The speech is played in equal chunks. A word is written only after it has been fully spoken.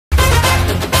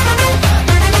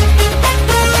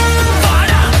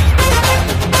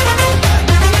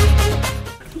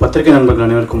பத்திரிகை நண்பர்கள்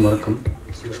அனைவருக்கும் வணக்கம்.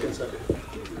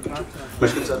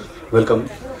 Mysskin sir welcome.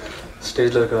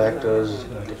 ஸ்டேஜில் இருக்கிற ஆக்டர்ஸ்,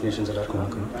 டெக்னீஷியன்ஸ் எல்லாருக்கும்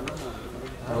வணக்கம்.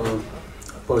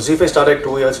 இப்போ Z5 ஸ்டார்ட் ஆகி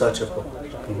 2 இயர்ஸ் ஆச்சு.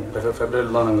 இப்போ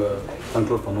ஃபெப்ரவரியில் தான் நாங்கள்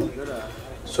கன்க்ளூட் பண்ணோம்.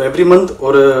 ஸோ எவ்ரி மந்த்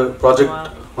ஒரு ப்ராஜெக்ட்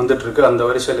வந்துட்டுருக்கு. அந்த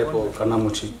வரிசையில் இப்போது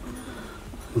கண்ணாமூச்சி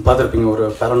பார்த்துருப்பீங்க, ஒரு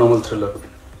பேரநார்மல் த்ரில்லர்.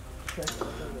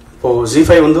 இப்போது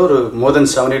Z5 வந்து ஒரு மோர் தென்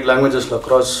 7-8 லாங்குவேஜஸில்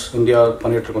அக்ராஸ் இந்தியா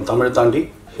பண்ணிகிட்ருக்கோம். தமிழ் தாண்டி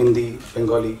ஹிந்தி,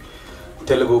 பெங்காலி,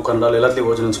 தெலுங்கு, கன்னடா எல்லாத்துலேயும்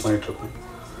ஒரிஜினல்ஸ் பண்ணிகிட்ருக்கோம்.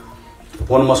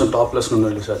 போன மாதம் டாப்லெஸ்னு ஒன்று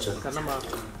ரிலீஸ் ஆச்சு.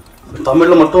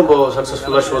 தமிழில் மட்டும் இப்போது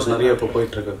சக்ஸஸ்ஃபுல்லாக ஷோஸ் நிறைய இப்போ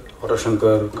போயிட்டுருக்கு.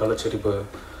 ஹரசங்கர், கலச்சரிப்பு,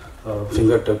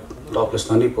 ஃபிங்கர் டிப், டாப்லெஸ்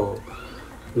தாண்டி இப்போது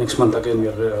நெக்ஸ்ட் மந்த் அகைன்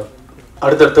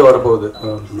அடுத்தடுத்து வரப்போகுது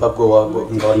பப் கோவா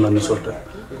கவர்னர்னு சொல்லிட்டு.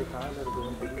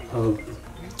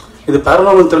 இது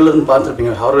பேரநார்மல் த்ரில்லர்னு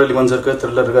பார்த்துருப்பீங்க. ஹாரர் எலிமெண்ட்ஸ் இருக்குது,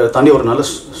 த்ரில்லர் இருக்குது. அதை தாண்டி ஒரு நல்ல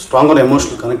ஸ்ட்ராங்கான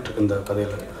எமோஷனல் கனெக்ட் இருக்குது இந்த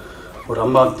கதையில். ஒரு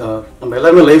அம்மா, நம்ம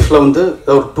எல்லாருமே லைஃப்பில் வந்து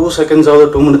ஒரு 2 செகண்ட்ஸாவது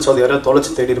 2 மினிட்ஸாவது யாரையாவது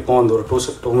தொலைச்சி தேடி இருப்போம். அந்த ஒரு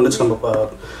 2 மினிட்ஸ் நம்ம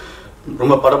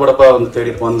ரொம்ப படபடப்பாக வந்து தேடி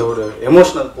இருப்போம். அந்த ஒரு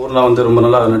எமோஷனல் பூர்ணா வந்து ரொம்ப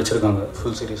நல்லா நடிச்சிருக்காங்க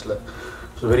ஃபுல் சீரீஸில்.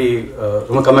 ஸோ வெரி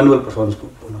ரொம்ப commendable performance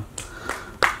Poorna.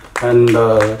 And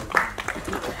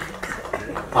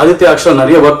Aditya ஆக்சுவலாக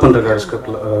நிறைய ஒர்க் பண்ணிருக்காரு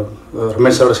ஸ்கிரிப்டில்.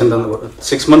 ரமேஷ் சாரோட சேர்ந்து அந்த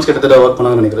 6 மந்த்ஸ் கிட்டத்தட்ட ஒர்க்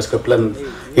பண்ணாங்கன்னு நினைக்கிறேன் ஸ்கிரிப்டில்.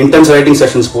 இன்டென்ஸ் ரைட்டிங்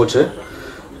செஷன்ஸ் போச்சு.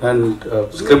 அண்ட்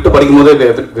ஸ்கிரிப்ட் படிக்கும் போதே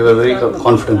we were very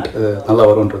confident நல்லா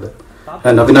வரும்ன்றது.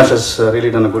 And Avinash has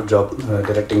really done a good job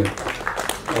directing it.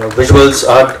 Visuals,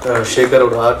 art,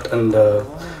 ஷேகரோட art and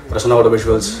பிரசன்னாவோட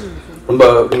visuals ரொம்ப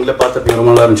நீங்களே பார்த்துருப்பீங்க,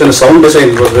 ரொம்ப நல்லா இருந்துச்சு. அந்த sound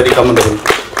design was very commendable,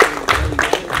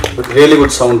 with really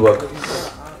good sound work.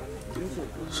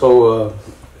 So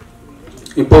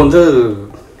இப்போ வந்து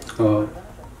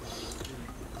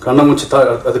கண்ணாமூச்சி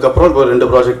அதுக்கப்புறம் இப்போ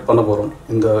 2 ப்ராஜெக்ட் பண்ண போகிறோம்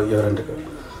இந்த இயர் ரெண்டுக்கு.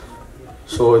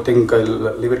 So I think I'll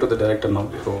leave it to the director now.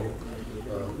 So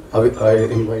I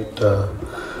invite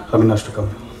Avinash to come.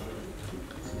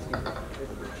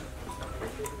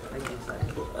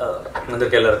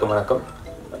 Nandarku ellarkum vanakkam.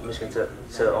 Mishkin sir,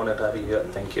 it's an honor to have you here.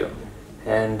 Thank you.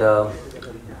 And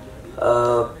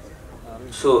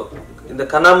so in the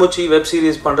Kannamoochi web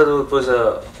series pandrathu was a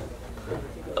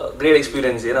great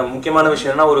experience. ஏனா முக்கியமான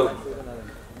விஷயம் என்ன, ஒரு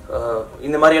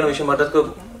இந்த மாதிரியான விஷயம் பண்றதுக்கு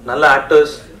நல்ல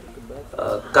ஆக்டர்ஸ்,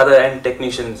 கதை அண்ட்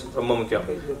டெக்னீஷியன்ஸ் ரொம்ப முக்கியம்.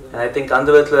 ஐ திங்க் அந்த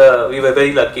விதத்தில் we were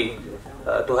very lucky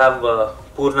to have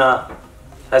Poorna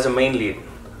as a main lead.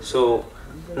 So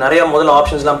நிறைய முதல்ல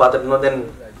ஆப்ஷன்ஸ்லாம் பார்த்துட்டு இருந்தோம். தென்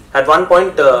அட் ஒன்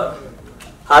பாயிண்ட்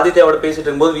ஆதித்யாவோட பேசிட்டு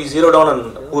இருக்கும்போது we zero down on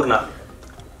Poorna.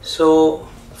 So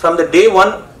from the day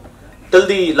 1 till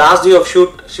the last day of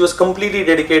shoot she was completely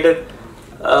dedicated.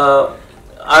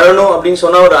 அழணும் அப்படின்னு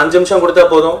சொன்னால் ஒரு 5 நிமிஷம் கொடுத்தா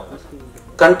போதும்,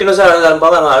 கண்டினியூஸாக அழகாக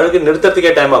இருப்பாங்க. அங்கே அழுகு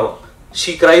நிறுத்துறதுக்கே டைம் ஆகும்.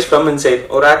 She cries from inside.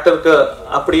 ஒரு ஆக்டருக்கு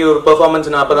அப்படி ஒரு பெர்ஃபார்மன்ஸ்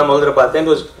நான் அப்போ தான் முதல்ல பார்த்தேன்.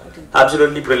 It was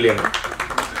absolutely brilliant.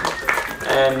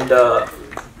 And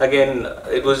again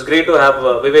it was great to have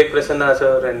Vivek Prasanna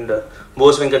sir and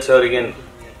Bose Venkat sir again.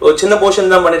 ஒரு சின்ன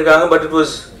போர்ஷன் தான் பண்ணியிருக்காங்க, but it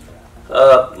was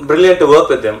brilliant to work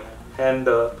with them. And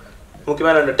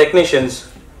முக்கியமான அந்த technicians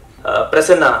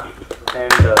Prasanna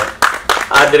and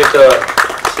art director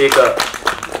Shivakar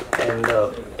and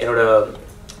என்னோட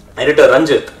editor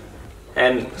Ranjit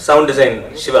and sound design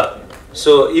Shiva.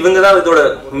 So even the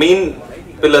main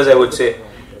pillars I would say.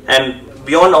 And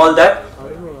beyond all that,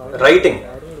 writing.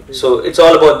 So it's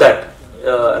all about that,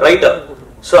 writer.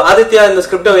 So Aditya in the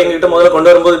script எங்கிட்ட முதல்ல கொண்டு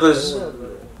வரும்போது it was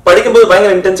படிக்கும்போது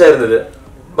பயங்கர இன்டென்ஸா இருந்தது.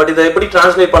 But இதை எப்படி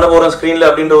translate பண்ண போறோம் ஸ்க்ரீன்ல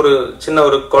அப்படின்ற ஒரு சின்ன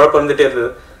ஒரு குழப்பம் இருந்துட்டே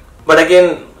இருந்தது. But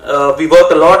again we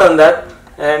worked a lot on that.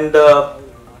 And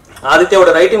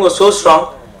ஆதித்யாவோட writing was so strong.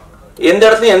 எந்த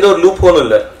இடத்துலயும் எந்த ஒரு லூப் ஹோலும்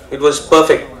இல்லை. It was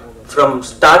perfect. From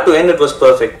start to end, it was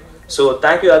perfect. So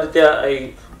thank you, Aditya. I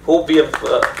hope we have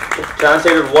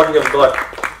translated what we have got.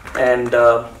 And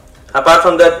apart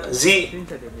from that, Z,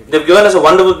 they've given us a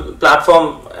wonderful platform.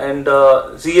 And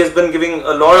Z has been giving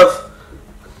a lot of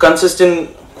consistent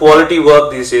quality work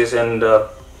these days. And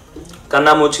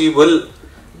Kannamoochi will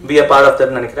be a part of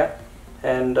that, nanikra.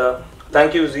 And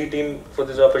thank you, Z team, for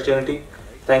this opportunity.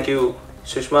 Thank you,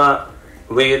 Sushma,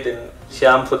 Ved, and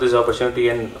Shyam for this opportunity.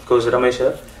 And of course, Ramesh.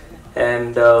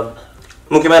 And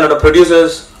முக்கியமான என்னோட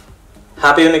producers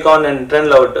happy unicorn and trend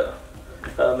loud,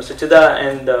 mister Sita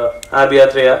and RB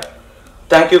Atreya.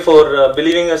 Thank you for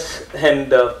believing us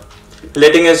and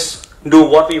letting us do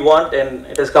what we want, and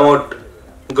it has come out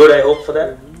good. I hope for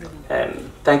that. And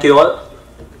thank you all.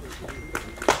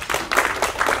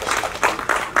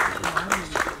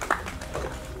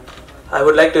 I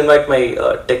would like to invite my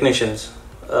technicians,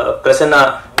 Prasanna,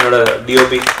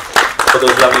 DOP, for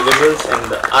those lovely visuals, and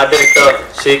art director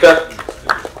Shivakar,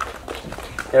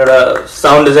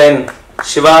 sound design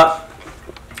Shiva,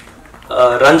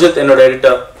 Ranjit,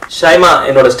 editor, Shaima,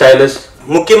 stylist,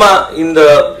 முக்கியமா இந்த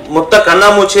மொத்த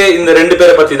கண்ணாமூச்சே இந்த ரெண்டு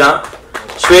பேரை பத்தி தான்.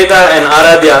 Shweta and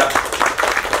Aradhya,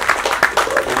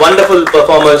 wonderful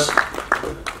performers.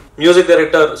 Music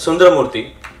director Sundaramurthy,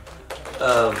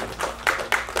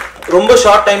 ரொம்ப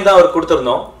short time தான் அவர்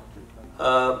கொடுத்துருந்தோம்.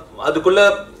 அதுக்குள்ள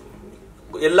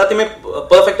எல்லாத்தையுமே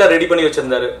பர்ஃபெக்டா ரெடி பண்ணி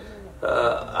வச்சிருந்தாரு.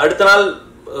 அடுத்த நாள்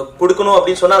கொடுக்கணும்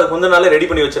அப்படின்னு சொன்னா அதுக்கு முந்தின நாளே ரெடி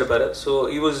பண்ணி வச்சிருப்பாரு. So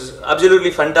he was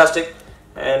absolutely fantastic.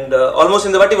 And almost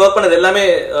இந்த வாட்டி ஒர்க் பண்ணது எல்லாமே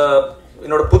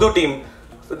என்னோட புது டீம்.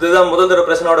 இதுதான் முதல் தடவை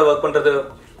பிரசனோட ஒர்க் பண்றது.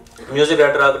 மியூசிக்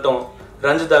டைரக்டர் ஆகட்டும்,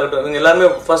 ரஞ்சித் ஆகட்டும், இவங்க எல்லாருமே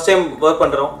ஃபர்ஸ்ட் டைம் ஒர்க்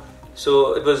பண்றோம். So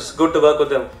it was good to work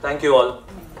with them. Thank you all.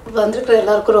 வந்திருக்கிற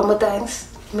எல்லாருக்கும் ரொம்ப thanks,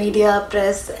 media,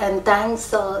 press, and thanks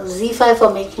Z5 for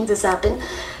making this happen,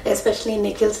 especially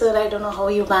Nikhil sir. I don't know how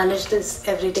you manage this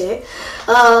every day.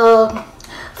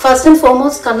 First and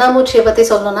foremost, Kannamoochi பத்தி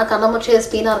சொல்லணும்னா, Kannamoochi has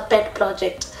been our pet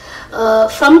project.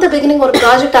 From the beginning ஒரு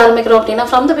project ஆரம்பிக்கிறோம் அப்படின்னா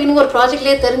from the beginning ஒரு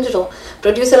ப்ராஜெக்ட்லேயே தெரிஞ்சிடும்.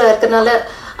 ப்ரொடியூசராக இருக்கிறதுனால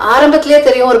ஆரம்பத்திலே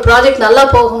தெரியும் ஒரு ப்ராஜெக்ட் நல்லா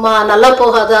போகுமா நல்லா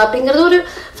போகாதா அப்படிங்கிறது ஒரு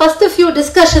ஃபர்ஸ்ட் ஃபியூ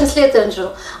டிஸ்கஷன்ஸ்லேயே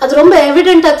தெரிஞ்சிடும். அது ரொம்ப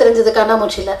எவிடென்ட்டாக தெரிஞ்சது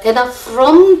கண்ணாமூச்சியில். ஏன்னா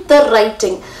from the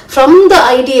writing, from the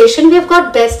ideation we have got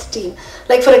best team.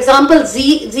 Like for example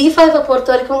Z5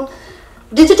 பொறுத்த வரைக்கும்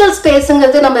டிஜிட்டல்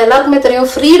ஸ்பேஸுங்கிறது நம்ம எல்லாருக்குமே தெரியும்,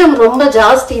 ஃப்ரீடம் ரொம்ப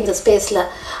ஜாஸ்தி இந்த ஸ்பேஸில்.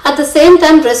 At the same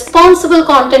time responsible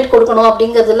content கொடுக்கணும்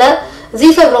அப்படிங்கிறதுல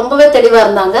Z5 ரொம்பவே தெளிவாக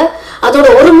இருந்தாங்க. அதோட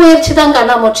ஒரு முயற்சி தான்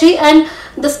கண்ணாமூச்சி. And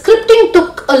the scripting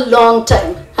took a long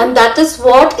time, and that is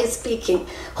what is speaking.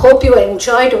 Hope you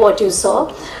enjoyed what you saw.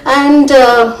 And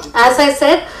as I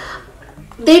said,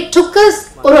 they took us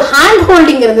ஒரு hand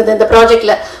holding இருந்தது இந்த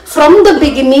ப்ராஜெக்ட்ல. From the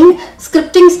beginning,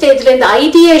 scripting stage ல, இந்த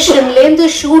ஐடியேஷன்ல இருந்து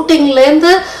ஷூட்டிங்ல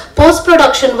இருந்து post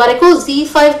production வரைக்கும்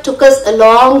Z5 took us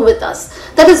along with us.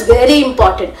 That is very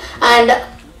important. And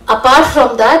apart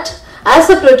from that, as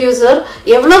a producer,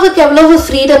 எவ்வளவுக்கு எவ்வளவு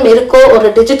ஃப்ரீடம் இருக்கோ ஒரு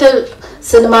டிஜிட்டல்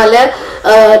சினிமால,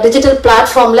 டிஜிட்டல்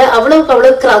பிளாட்ஃபார்ம்ல, அவ்வளவுக்கு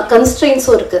அவ்வளவு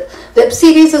கன்ஸ்ட்ரெயின்ஸும் இருக்கு. Web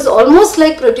series is almost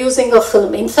like producing a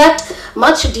film. In fact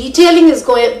much detailing is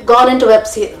gone into web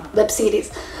series.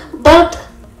 But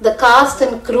the cast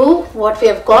and crew, what we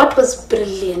have got was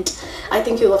brilliant. I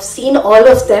think you have seen all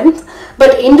of them.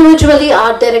 But individually,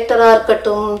 art director ஆ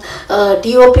இருக்கட்டும்,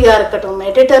 DOP ஆ இருக்கட்டும்,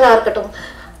 editor ஆ இருக்கட்டும்,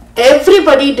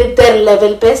 everybody did their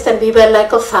level best, and we were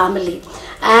like a family.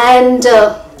 And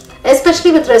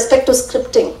especially with respect to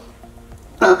scripting,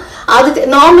 அது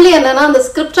normally என்னன்னா அந்த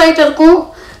script ரைட்டருக்கும்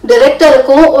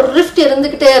டைரக்டருக்கும் ஒரு rift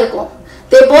இருந்துகிட்டே இருக்கும்.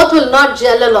 they both will not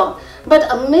gel along, but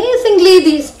amazingly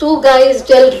these two guys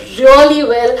gelled really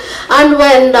well. And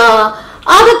when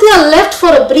Aditya left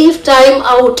for a brief time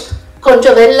out,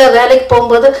 கொஞ்சம் வெளில வேலைக்கு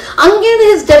போகும்போது அங்கே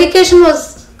his dedication was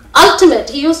ultimate.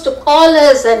 He used to call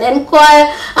us and inquire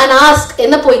and ask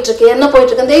enna poitu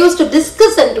irukku, and they used to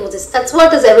discuss and do this. That's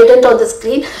what is evident on the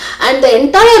screen. And the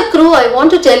entire crew, I want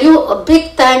to tell you a big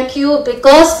thank you,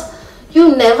 because you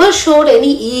never showed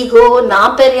any ego, na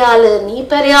periyala nee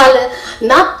periyala,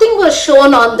 nothing was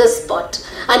shown on the spot.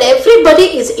 And everybody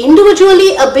is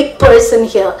individually a big person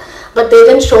here, but they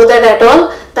didn't show that at all.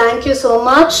 Thank you so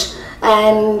much.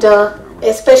 And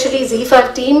especially Z5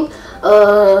 team,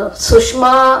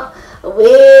 Sushma,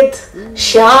 Ved,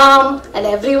 Shyam, and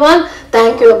everyone,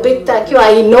 thank you, a big thank you.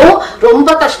 I know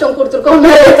romba kashtam kuduthirkom,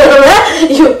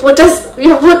 you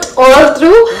put all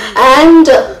through. And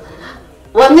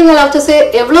one thing I'll have to say,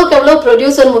 evlo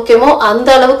producer mukkiyamo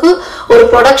andha alavukku oru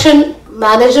production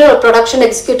manager or production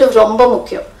executive romba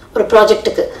mukkiyam ஒரு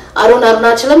ப்ராஜெக்ட்டுக்கு. Arun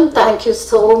Arunachalam, thank you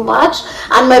so much.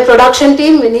 And my production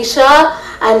team, Vinisha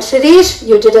and Shirish,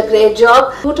 you did a great job.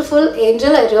 Beautiful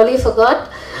Angel, I really forgot.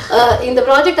 இந்த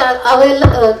project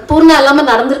Poorna இல்லாமல்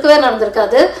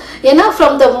நடந்திருக்காது. ஏன்னா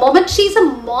from the moment, she's a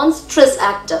monstrous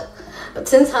actor. But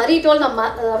since Hari told,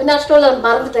 Avinash told, நான்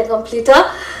மறந்துட்டேன் கம்ப்ளீட்டா.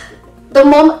 The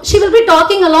moment she will be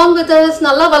talking along with us,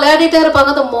 nalla valayadite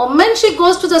irupanga. The moment she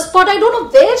goes to the spot, I don't know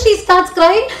where she starts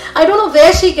crying. I don't know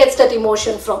where she gets that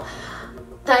emotion from.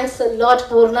 Thanks a lot,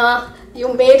 Purna. You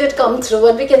made it come through,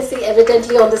 and we can see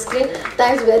evidently on the screen.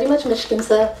 Thanks very much, Mishkin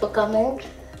sir, for coming.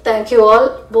 Thank you all,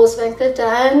 Bose Venkat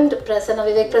and Prasanna,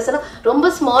 Vivek Prasanna. Romba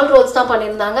small roles da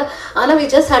pannirundanga, ana we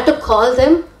just had to call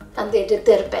them, and they did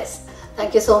their best.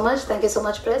 Thank you so much. Thank you so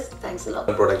much, press. Thanks a lot.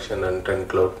 Production and Trend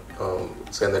Cloud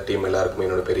சேர்ந்த team எல்லாருக்குமே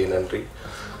என்னோட பெரிய நன்றி.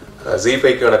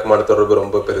 Z5க்கு எனக்குமான தொடர்பு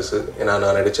ரொம்ப பெருசு. ஏன்னா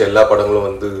நான் நடித்த எல்லா படங்களும்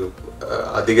வந்து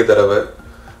அதிக தடவை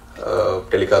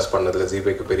டெலிகாஸ்ட் பண்ணதில்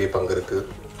Z5க்கு பெரிய பங்கு இருக்குது.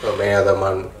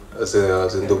 மேயாதமான்,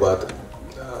 சிந்துபாத்,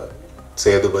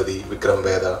 சேதுபதி, விக்ரம்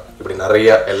வேதா, இப்படி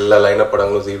நிறையா எல்லா லைனப்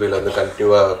படங்களும் Z5ல வந்து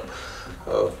கண்டினியூவாக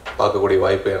பார்க்கக்கூடிய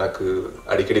வாய்ப்பு எனக்கு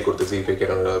அடிக்கடி கொடுத்து Z5க்கு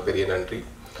என்னோட பெரிய நன்றி.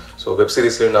 ஸோ வெப்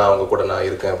சீரிஸ்லேயும் நான் அவங்க கூட நான்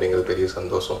இருக்கேன் அப்படிங்கிறது பெரிய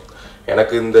சந்தோஷம்.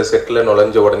 எனக்கு இந்த செட்டில்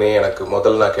நுழைஞ்ச உடனே எனக்கு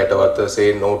முதல்ல நான் கேட்ட வார்த்தை சே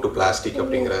நோ டு பிளாஸ்டிக்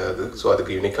அப்படிங்கிறது. ஸோ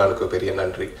அதுக்கு யூனிகானுக்கு பெரிய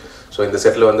நன்றி. ஸோ இந்த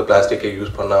செட்டில் வந்து பிளாஸ்டிக்கை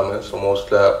யூஸ் பண்ணாமல், ஸோ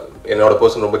மோஸ்ட்லாக என்னோட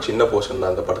போர்ஷன் ரொம்ப சின்ன போர்ஷன்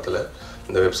தான் அந்த படத்தில்,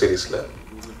 இந்த வெப் சீரிஸில்.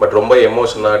 பட் ரொம்ப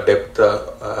எமோஷனாக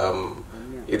டெப்த்தாக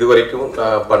இது வரைக்கும்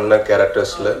நான் பண்ண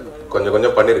கேரக்டர்ஸில் கொஞ்சம்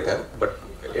கொஞ்சம் பண்ணியிருக்கேன். பட்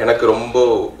எனக்கு ரொம்ப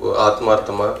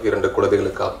ஆத்மார்த்தமாக 2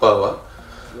 குழந்தைகளுக்கு அப்பாவா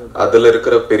அதில்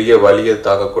இருக்கிற பெரிய வலியை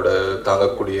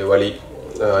தாங்கக்கூடிய வலி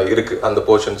இருக்குது, அந்த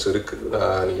போர்ஷன்ஸ் இருக்குது,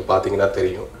 நீங்கள் பார்த்தீங்கன்னா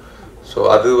தெரியும். ஸோ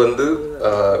அது வந்து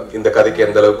இந்த கதைக்கு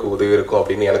எந்த அளவுக்கு உதவி இருக்கும்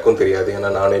அப்படின்னு எனக்கும் தெரியாது,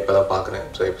 ஏன்னா நானே இப்போ தான் பார்க்குறேன்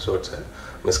ஸோ எபிசோட்ஸை.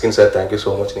 மிஸ்கின் சார், தேங்க்யூ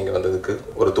ஸோ மச் நீங்கள் வந்ததுக்கு.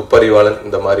 ஒரு துப்பறிவாளன்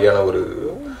இந்த மாதிரியான ஒரு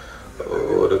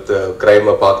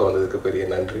கிரைமை பார்க்க வந்ததுக்கு பெரிய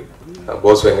நன்றி.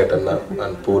 போஸ் வெங்கட் அண்ணா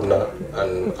and Poorna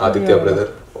and Aditya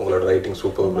brother, உங்களோட ரைட்டிங்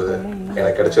சூப்பர் பிரதர்.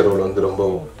 எனக்கு கிடைச்ச ரோல் வந்து ரொம்ப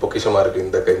பொக்கிஷமாக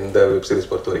இருக்குது இந்த வெப் சீரிஸ்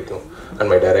பொறுத்த வரைக்கும். And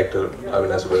my director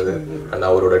Avinash brother and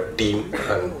அவரோட team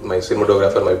and my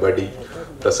cinematographer my படி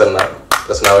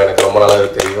பிரசன்னாவை எனக்கு ரொம்ப நாளாக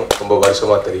தெரியும், ரொம்ப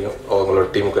வருஷமாக தெரியும். அவங்களோட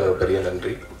டீமுக்கு எனக்கு பெரிய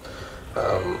நன்றி.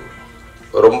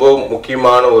 ரொம்ப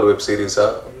முக்கியமான ஒரு வெப்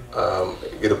சீரிஸாக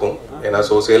இருக்கும். ஏன்னா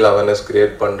சோசியல் அவேர்னஸ்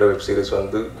கிரியேட் பண்ணுற வெப் சீரிஸ்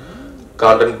வந்து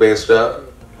கான்டென்ட்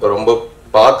பேஸ்டாக ரொம்ப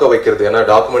பார்க்க வைக்கிறது. ஏன்னா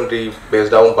டாக்குமெண்ட்ரி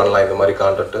பேஸ்டாகவும் பண்ணலாம் இந்த மாதிரி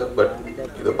கான்டென்ட்டு, பட்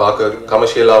இது பார்க்க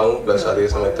கமர்ஷியலாகவும் ப்ளஸ் அதே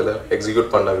சமயத்தில்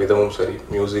எக்ஸிக்யூட் பண்ண விதமும் சரி,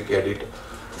 music, edit,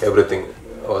 every thing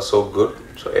so good.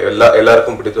 So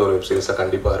எல்லாருக்கும் பிடித்த ஒரு வெப் சீரிஸாக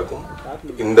கண்டிப்பாக இருக்கும்.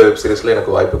 இந்த வெப் சீரிஸில்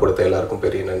எனக்கு வாய்ப்பு கொடுத்த எல்லாருக்கும்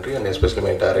பெரிய நன்றி. And especially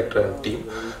my director and team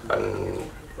and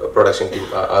production team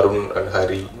Arun and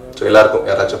Hari. So எல்லாருக்கும்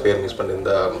யாராச்சும் பேர் மிஸ்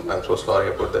பண்ணியிருந்தா I am so sorry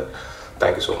about that.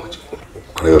 Thank you so much.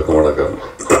 அனைவருக்கும் வணக்கம்.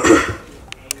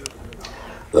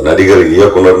 இந்த நடிகர்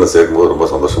இயக்குனர்னு சேர்க்கும்போது ரொம்ப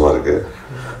சந்தோஷமா இருக்கு.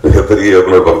 மிகப்பெரிய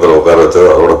இயக்குனர் பக்கத்தில் உட்கார வச்சது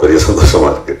அதோட பெரிய சந்தோஷமா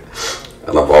இருக்கு.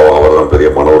 ஆனால் பாவம் அவர் தான் பெரிய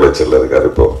மன உளைச்சல் இருக்காரு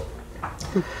இப்போ.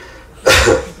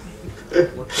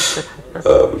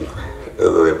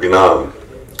 இது எப்படின்னா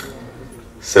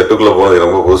செட்டுக்குள்ளே போனது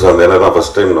ரொம்ப புதுசாக இருந்தது. ஏன்னா தான்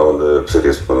ஃபர்ஸ்ட் டைம் நான் வந்து வெப்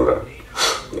சீரிஸ் பண்ணுறேன்.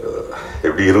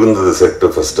 எப்படி இருந்தது செட்டு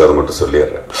ஃபர்ஸ்ட் அதை மட்டும்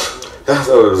சொல்லிடுறேன்.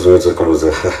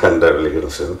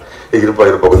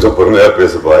 இருப்பா கொஞ்சம் பொறுமையாக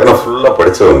பேசுப்பா. ஏன்னா ஃபுல்லாக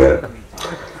படித்தவங்க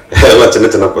எல்லாம் சின்ன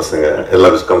சின்ன பசங்க,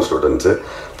 எல்லாம் விஸ்காம் ஸ்டூடெண்ட்ஸு.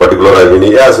 பர்டிகுலராக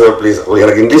வினியா சார் ப்ளீஸ்,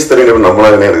 எனக்கு இங்கிலீஷ் தெரியும்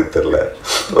நம்மளாலே எனக்கு தெரியல.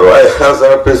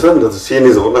 சார் பேசுவேன். இந்த சீன்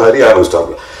இஸ் ஒன்று ஹரி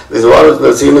ஆரம்பிச்சிட்டாங்க. This was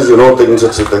the scene is things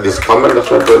such this comment of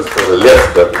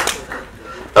left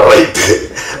right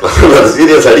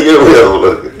serious அடிக்கவே முடியாது போல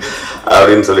இருக்கு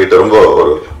அப்படின்னு சொல்லிட்டு ரொம்ப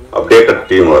ஒரு அப்டேட்டட்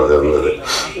டீம் அது இருந்தது.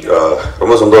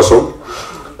 ரொம்ப சந்தோஷம்.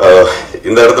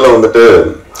 இந்த இடத்துல வந்துட்டு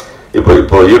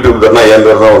இப்போ யூடியூப் தானே என்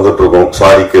பேர் தான் வந்துட்டு இருக்கோம்,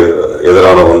 சாரிக்கு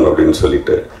எதிரானவன் அப்படின்னு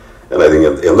சொல்லிட்டு. ஏன்னா இது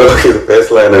எந்த அளவுக்கு இது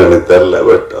பேசலாம் எனக்கு தெரியல.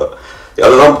 பட்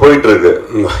அதுதான் போயிட்டு இருக்கு.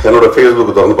 என்னோட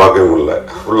ஃபேஸ்புக் திறந்து பார்க்கவே முடியல.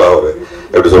 ஃபுல்லாக ஒரு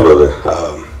எப்படி சொல்றது,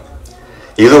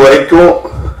 இது வரைக்கும்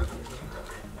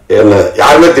என்ன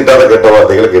யாருமே திட்டாத கெட்ட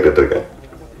வார்த்தைகளை கேட்டுட்டு இருக்கேன்.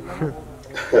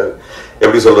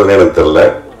 எப்படி சொல்றதுன்னு எனக்கு தெரியல.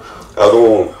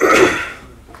 அதுவும்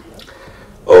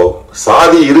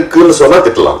சாதி இருக்குன்னு சொன்னா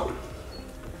திட்டலாம்,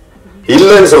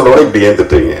 இல்லைன்னு சொல்றவங்க இப்படி ஏன்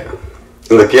திட்டுறீங்க?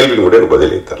 இந்த கேள்விக்கு மட்டும் எனக்கு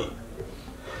பதிலே தெரியல.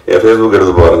 என் ஃபேஸ்புக்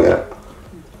எடுத்து பாருங்க.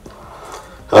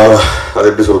 அது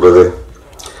எப்படி சொல்றது,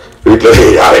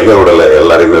 வீட்டில் யாரையுமே விடலை,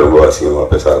 எல்லாரையுமே ரொம்ப அசிங்கமாக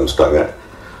பேச ஆரம்பிச்சிட்டாங்க.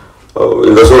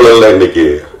 இந்த சூழல்ல இன்னைக்கு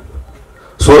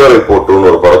சூழலை போட்டுன்னு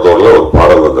ஒரு படத்தோட ஒரு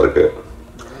பாடல் வந்திருக்கு.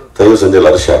 தயவு செஞ்சு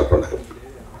எல்லாரும் ஷேர் பண்ணுங்க,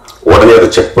 உடனே அதை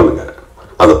செக் பண்ணுங்க.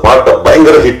 அந்த பாட்டை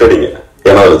பயங்கர ஹிட் அடிங்க.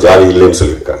 ஏன்னா அது ஜாலி இல்லைன்னு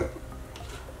சொல்லியிருக்காங்க.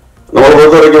 நம்மளை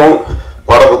பொறுத்த வரைக்கும்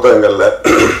பாட புத்தகங்கள்ல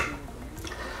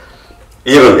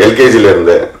ஈவன் எல்கேஜில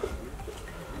இருந்தே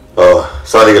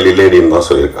சாதிகள் இல்லைன்னு தான்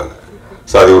சொல்லியிருக்காங்க.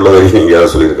 சாதி உள்ளதை நீங்க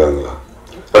யாரும் சொல்லியிருக்காங்களா?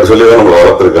 அப்படி சொல்லிதான் நம்மளை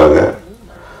வளர்த்துருக்காங்க.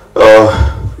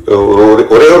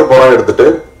 ஒரே ஒரு படம் எடுத்துட்டு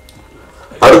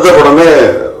அடுத்த படமே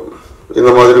இந்த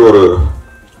மாதிரி ஒரு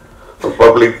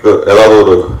பப்ளிக் ஏதாவது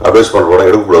ஒரு அட்வைஸ் பண்ற படம்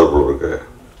எடுக்கக்கூடாது போல இருக்கு.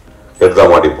 எடுத்தா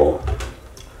மாட்டிப்போம்,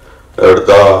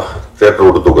 எடுத்தா தியேட்டர்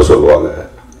விட்டு தூக்க சொல்லுவாங்க,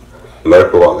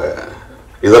 மிரட்டுவாங்க,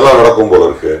 இதெல்லாம் நடக்கும் போல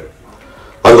இருக்கு.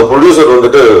 அந்த ப்ரொடியூசர்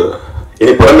வந்துட்டு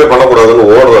இனி படமே பண்ணக்கூடாதுன்னு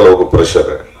ஓடுற அளவுக்கு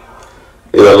ப்ரெஷர்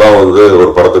இதெல்லாம் வந்து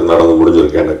ஒரு படத்துக்கு நடந்து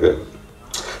முடிஞ்சிருக்கு எனக்கு.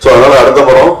 ஸோ அதனால அடுத்த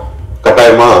படம்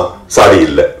கட்டாயமா சாதி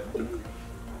இல்லை,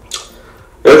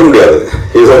 எடுக்க முடியாது.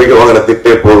 இது வரைக்கும் வாங்கின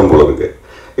திட்டே போதும் போல இருக்கு.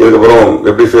 இதுக்கப்புறம்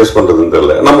எப்படி ஃபேஸ் பண்றதுன்னு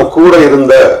தெரியல. நம்ம கூட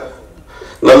இருந்த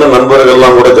நல்ல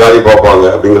நண்பர்கள்லாம் கூட ஜாதி பார்ப்பாங்க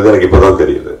அப்படிங்கிறது எனக்கு இப்பதான்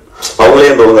தெரியுது. அவங்களே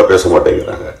இந்த ஒழுங்கா பேச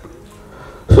மாட்டேங்கிறாங்க.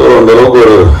 ஸோ அந்த அளவுக்கு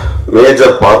ஒரு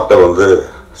மேஜர் பார்ட்டை வந்து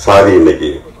சாதி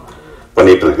இன்னைக்கு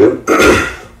பண்ணிட்டு இருக்கு.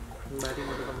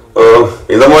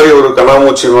 இந்த மாதிரி ஒரு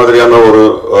கண்ணாமூச்சி மாதிரியான ஒரு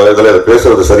இதுல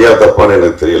பேசுறது சரியா தப்பான்னு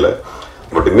எனக்கு தெரியல.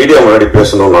 பட் மீடியா முன்னாடி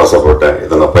பேசணும்னு ஆசைப்பட்டேன்.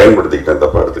 இதை நான் பயன்படுத்திக்கிட்டேன்,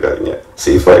 தப்பா எடுத்துக்காதீங்க.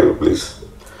 C5 please.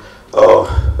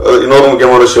 இன்னொரு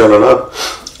முக்கியமான விஷயம் என்னன்னா,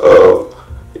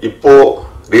 இப்போ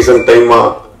ரீசெண்ட் டைமா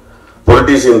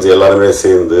பொலிட்டீஷியன்ஸ் எல்லாருமே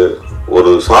சேர்ந்து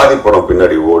ஒரு சாதி படம்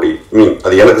பின்னாடி ஓடி,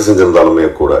 அது எனக்கு செஞ்சிருந்தாலுமே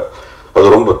கூட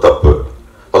அது ரொம்ப தப்பு.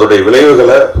 அதோடைய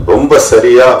விளைவுகளை ரொம்ப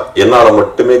சரியா என்னால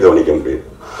மட்டுமே கவனிக்க முடியுது.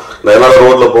 என்னால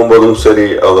ரோட்ல போகும்போதும் சரி,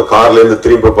 அந்த கார்ல இருந்து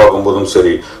திரும்பி பார்க்கும்போதும்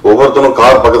சரி, ஒவ்வொருத்தரும்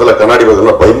கார் பக்கத்துல கண்ணாடி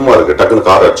பார்த்தோம்னா பயமா இருக்கு, டக்குன்னு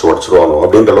கார் அடிச்சு உடச்சிடுவாங்க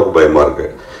அப்படின்ற அளவுக்கு பயமா இருக்கு.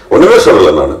 ஒண்ணுமே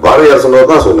சொல்லலை, நான் பாரதியார்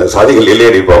சொன்னதான் சொன்னேன், சாதிகள்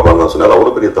இல்லையடி பாப்பான்னு தான் சொன்னேன்.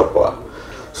 அவ்வளவு பெரிய தப்பா?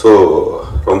 ஸோ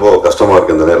ரொம்ப கஷ்டமா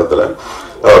இருக்கு இந்த நேரத்துல.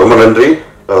 ரொம்ப நன்றி.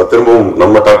 திரும்பவும்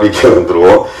நம்ம டாபிக்கே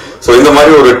வந்துருவோம். ஸோ இந்த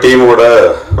மாதிரி ஒரு டீமோட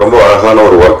ரொம்ப அழகான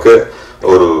ஒரு ஒர்க்கு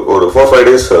ஒரு 4-5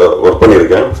 days ஒர்க்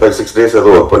பண்ணியிருக்கேன், 5-6 days ஏதோ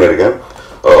ஒர்க் பண்ணியிருக்கேன்.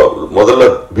 முதல்ல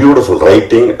beautiful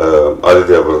writing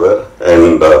Aditya brother,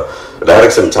 and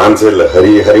direction சான்ஸே இல்லை.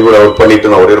 ஹரியோட ஒர்க்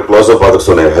பண்ணிட்டு நான் ஒரே ஒரு க்ளோஸாக பார்த்துட்டு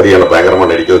சொன்னேன், ஹரி என்னை பயங்கரமா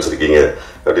நடிக்க வச்சிருக்கீங்க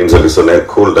அப்படின்னு சொல்லி சொன்னேன்.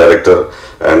 கூல் டைரக்டர்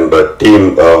அண்ட் டீம்,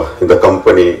 இந்த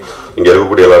கம்பெனி, இங்க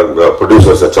இருக்கக்கூடிய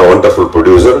ப்ரொடியூசர், சச் ஒண்டர்ஃபுல்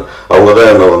ப்ரொடியூசர். அவங்க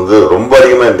தான் என்னை வந்து ரொம்ப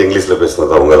அதிகமாக என் இங்கிலீஷ்ல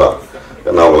பேசினது அவங்க தான்.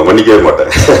 நான் அவங்களை மன்னிக்கவே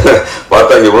மாட்டேன்.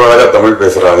 பார்த்தா இங்க இவ்வளோ அழகா தமிழ்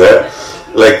பேசுறாங்க.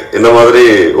 லைக் இந்த மாதிரி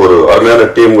ஒரு அருமையான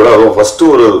டீம் கூட, அதுவும் ஃபர்ஸ்ட்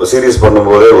ஒரு சீரீஸ்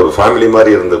பண்ணும்போதே ஒரு ஃபேமிலி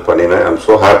மாதிரி இருந்து பண்ணினேன். I'm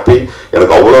so happy.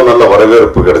 எனக்கு அவ்வளோ நல்ல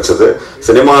வரவேற்பு கிடைச்சது.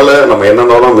 சினிமாவில் நம்ம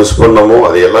என்னென்னலாம் மிஸ் பண்ணமோ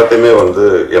அது எல்லாத்தையுமே வந்து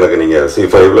எனக்கு நீங்கள்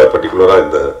C5ல பர்டிகுலராக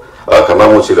இந்த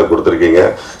கண்ணாமூச்சியில் கொடுத்துருக்கீங்க.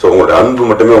 ஸோ உங்களுடைய அன்பு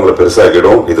மட்டுமே உங்களை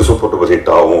பெருசாகிடும். இது சூப்பர் டூப்பர்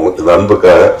ஹிட் ஆகும். இந்த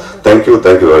அன்புக்காக தேங்க்யூ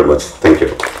வெரி மச். தேங்க்யூ.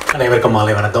 அனைவருக்கும்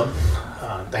மாலை வணக்கம்.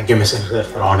 Thank you mister sir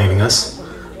for honouring as.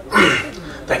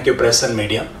 Thank you press and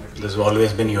media. This has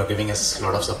always been, you are giving us a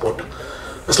lot of support.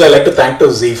 Firstly, I'd like to thank to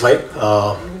Z5.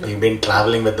 We've been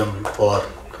traveling with them for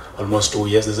almost 2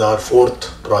 years. This is our 4th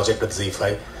project with Z5.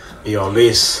 We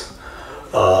always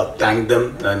thank them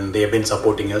and they have been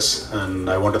supporting us. And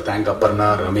I want to thank Aparna,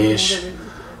 Ramesh,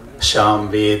 Sham,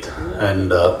 Ved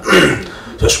and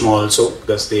Sushma also,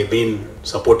 because they've been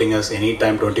supporting us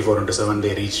anytime 24/7.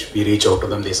 We reach out to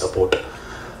them, they support.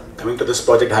 Coming to this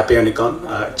project, Happy Unicorn,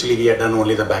 actually we have done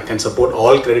only the back-end support.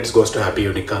 All credits goes to Happy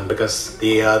Unicorn because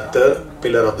they are the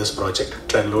pillar of this project.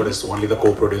 Trendload is only the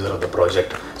co-producer of the project.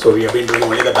 So we have been doing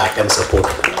only the back-end support.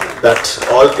 That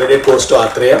all credit goes to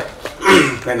Atreya.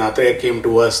 When Atreya came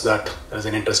to us that there's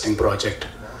an interesting project,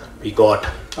 we got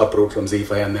approved from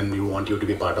Z5 and then we want you to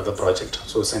be part of the project.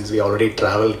 So since we already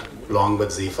traveled long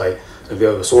with Z5, so we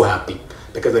are so happy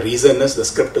because the reason is the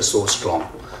script is so strong.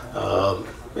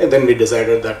 And then we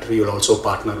decided that we will also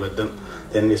partner with them.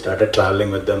 Then we started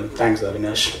traveling with them. Thanks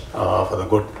Avinash for the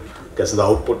good, because the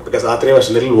output, because Atreya was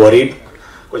a little worried.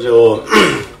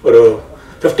 For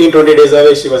 15-20 days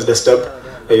away she was disturbed.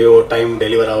 Ayo time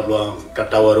deliver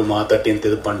katta varuma 13th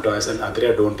idu pantom. I said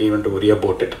Atreya, don't even to worry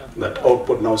about it. That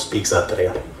output now speaks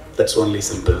Atreya. That's only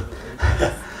simple.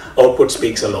 Output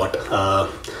speaks a lot.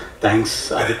 Thanks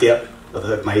Aditya for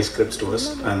the nice scripts to us,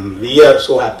 and we are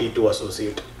so happy to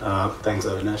associate. Thanks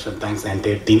Avinash and thanks the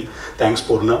entire team. Thanks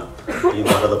Purna, being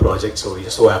part of the project. So we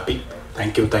are so happy.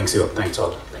 Thank you, thanks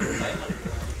all.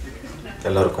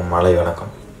 எல்லாருக்கும் மாலை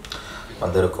வணக்கம்.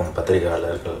 வந்திருக்கும்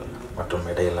பத்திரிகையாளர்கள் மற்றும்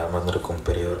இடையில் அமர்ந்திருக்கும்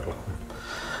பெரியவர்களுக்கும்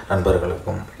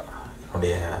நண்பர்களுக்கும்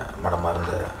என்னுடைய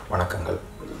மனமார்ந்த வணக்கங்கள்.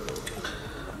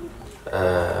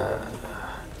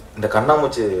 இந்த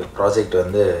கண்ணாமூச்சி ப்ராஜெக்ட்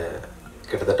வந்து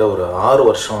கிட்டத்தட்ட ஒரு 6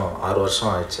 வருஷம்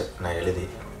ஆயிடுச்சு நான் எழுதி.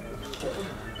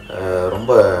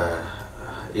 ரொம்ப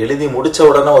எழுதி முடித்த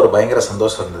உடனே ஒரு பயங்கர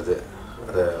சந்தோஷம் இருந்தது,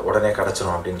 அது உடனே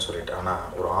கிடச்சிரும் அப்படின்னு சொல்லிட்டு. ஆனால்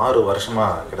ஒரு 6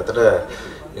 வருஷமாக கிட்டத்தட்ட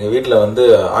எங்கள் வீட்டில் வந்து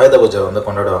ஆயுத பூஜை வந்து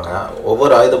கொண்டாடுவாங்க.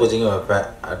 ஒவ்வொரு ஆயுத பூஜைக்கும் வைப்பேன்,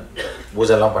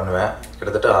 பூஜைலாம் பண்ணுவேன்.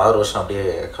 கிட்டத்தட்ட 6 வருஷம் அப்படியே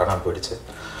காணாமல் போயிடுச்சு.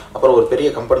 அப்புறம் ஒரு பெரிய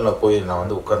கம்பெனியில் போய் நான்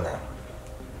வந்து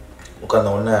உட்கார்ந்த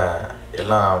உடனே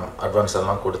எல்லாம் அட்வான்ஸ்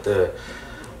எல்லாம் கொடுத்து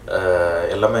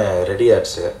எல்லாமே ரெடி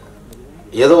ஆகிடுச்சு.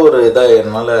 ஏதோ ஒரு இதாக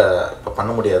என்னால் இப்போ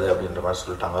பண்ண முடியாது அப்படின்ற மாதிரி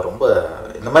சொல்லிட்டாங்க. ரொம்ப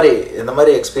இந்த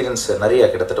மாதிரி எக்ஸ்பீரியன்ஸ் நிறைய,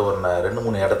 கிட்டத்தட்ட ஒரு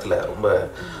 2-3 இடத்துல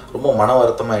ரொம்ப மன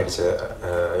வருத்தமாகிடுச்சு.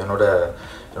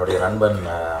 என்னுடைய நண்பன்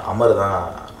அமர் தான்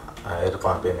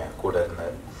இருப்பான் எப்பயுமே கூட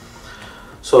இருந்தார்.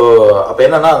 ஸோ அப்போ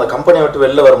என்னென்னா, அந்த கம்பெனியை விட்டு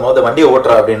வெளில வரும்போது வண்டியை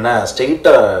ஓட்டுறா அப்படின்னா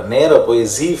ஸ்ட்ரெயிட்டாக நேராக போய்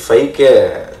Z5க்கே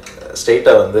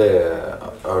ஸ்ட்ரெயிட்டாக வந்து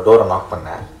டோரை நாக்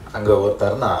பண்ணேன். அங்கே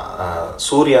ஒருத்தர் நான்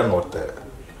சூர்யான்னு ஒருத்தர்,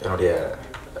 என்னுடைய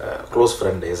close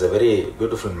friend, is a very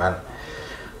beautiful man.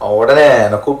 அவன் உடனே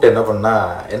என்னை கூப்பிட்டு என்ன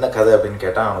பண்ணால், என்ன கதை அப்படின்னு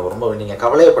கேட்டால், அவனுக்கு ரொம்ப நீங்கள்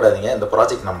கவலையப்படாதீங்க, இந்த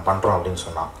ப்ராஜெக்ட் நம்ம பண்ணுறோம் அப்படின்னு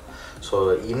சொன்னான். ஸோ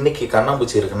இன்றைக்கி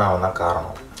கண்ணாம்பூச்சி இருக்குன்னா அவன் தான்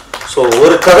காரணம். ஸோ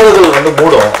ஒரு கதவுகள் வந்து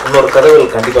மூடும், இன்னொரு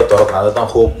கதவுகள் கண்டிப்பாக திறக்கணும்,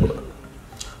 அதுதான் ஹோப்.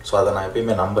 ஸோ அதை நான்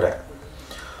எப்பயுமே நம்புகிறேன்.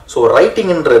 ஸோ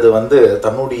ரைட்டிங்ன்றது வந்து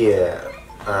தன்னுடைய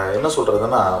என்ன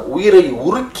சொல்கிறதுன்னா உயிரை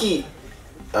உருக்கி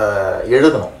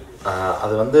எழுதணும்.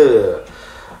 அது வந்து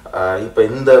இப்போ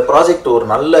இந்த ப்ராஜெக்ட் ஒரு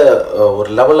நல்ல ஒரு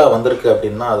லெவலாக வந்திருக்கு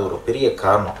அப்படின்னா அது ஒரு பெரிய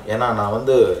காரணம். ஏன்னா நான்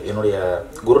வந்து என்னுடைய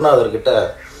குருநாதர்கிட்ட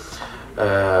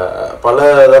பல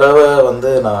தடவை வந்து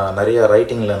நான் நிறைய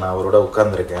ரைட்டிங்கில் நான் அவரோட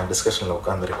உட்காந்துருக்கேன், டிஸ்கஷனில்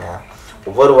உட்காந்துருக்கேன்.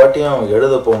 ஒவ்வொரு வாட்டியும்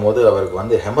எழுத போகும்போது அவருக்கு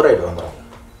வந்து ஹெமராய்டு வந்துடும்.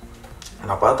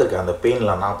 நான் பார்த்துருக்கேன் அந்த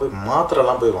பெயின்லாம். நான் போய்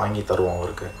மாத்திரைலாம் போய் வாங்கி தருவோம்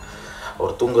அவருக்கு.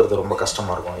 அவர் தூங்குறது ரொம்ப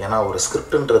கஷ்டமாக இருக்கும். ஏன்னா ஒரு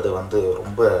ஸ்கிரிப்டுன்றது வந்து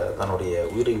ரொம்ப தன்னுடைய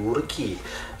உயிரை உருக்கி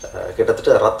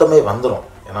கிட்டத்தட்ட ரத்தமே வந்துடும்.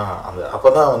 ஏன்னா அந்த அப்போ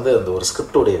தான் வந்து அந்த ஒரு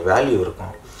ஸ்கிரிப்டுடைய வேல்யூ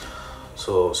இருக்கும்.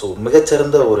 ஸோ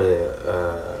மிகச்சிறந்த ஒரு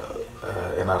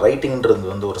ஏன்னா ரைட்டிங்கிறது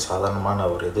வந்து ஒரு சாதாரணமான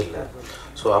ஒரு இது இல்லை.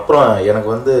 ஸோ அப்புறம் எனக்கு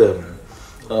வந்து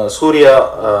சூர்யா,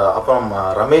 அப்புறம்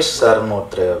ரமேஷ் சார்னு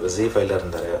ஒருத்தர் Z5ல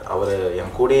இருந்தார். அவர்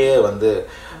என் கூடயே வந்து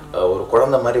ஒரு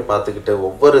குழந்தை மாதிரி பார்த்துக்கிட்டு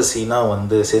ஒவ்வொரு சீனாக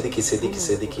வந்து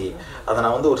செதுக்கி அதை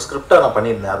நான் வந்து ஒரு ஸ்கிரிப்டாக நான்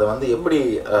பண்ணியிருந்தேன். அதை வந்து எப்படி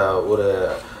ஒரு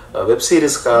வெப்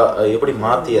சீரிஸ்க்காக எப்படி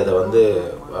மாற்றி அதை வந்து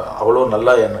அவ்வளோ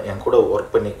நல்லா என் கூட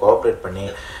ஒர்க் பண்ணி கோஆப்ரேட் பண்ணி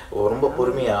ரொம்ப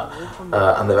பொறுமையாக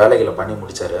அந்த வேலைகளை பண்ணி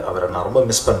முடித்தார். அவரை நான் ரொம்ப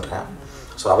மிஸ் பண்ணுறேன்.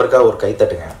 ஸோ அவருக்காக ஒரு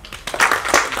கைத்தட்டுங்க.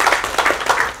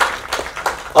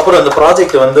 அப்புறம் அந்த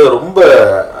ப்ராஜெக்ட் வந்து ரொம்ப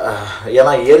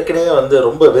ஏன்னா ஏற்கனவே வந்து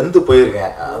ரொம்ப வெந்து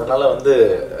போயிருக்கேன். அதனால் வந்து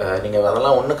நீங்கள்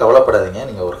அதெல்லாம் ஒன்றும் கவலைப்படாதீங்க,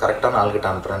 நீங்கள் ஒரு கரெக்டான ஆள்கிட்ட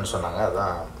அனுப்புகிறேன்னு சொன்னாங்க.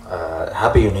 அதுதான்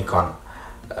ஹாப்பி யூனிகார்ன்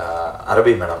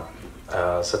அரபி madam.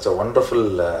 Such a wonderful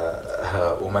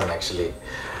woman actually.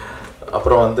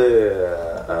 அப்புறம் வந்து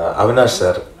அவினாஷ்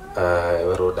சார்,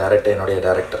 இவர் ஒரு டேரக்டர், என்னுடைய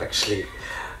டேரக்டர் ஆக்சுவலி.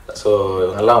 ஸோ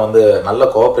இவங்கெல்லாம் வந்து நல்ல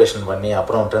கோஆப்ரேஷன் பண்ணி,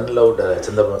 அப்புறம் trend loud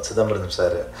Chidambaram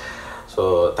sir. So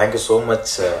thank you so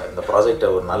much. இந்த ப்ராஜெக்டை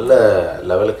ஒரு நல்ல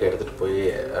லெவலுக்கு எடுத்துகிட்டு போய்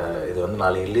இது வந்து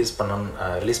நாளைக்கு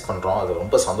ரிலீஸ் பண்ணுறோம். அது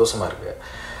ரொம்ப சந்தோஷமாக இருக்குது.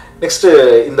 நெக்ஸ்ட்டு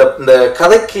இந்த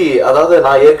கதைக்கு, அதாவது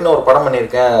நான் ஏற்கனவே ஒரு படம்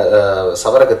பண்ணியிருக்கேன்,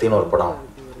 சவரகத்தின்னு ஒரு படம்.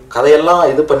 கதையெல்லாம்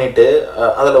இது பண்ணிவிட்டு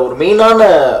அதில் ஒரு மெயினான,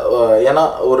 ஏன்னா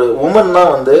ஒரு உமன்னா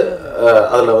வந்து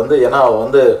அதில் வந்து, ஏன்னா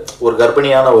வந்து ஒரு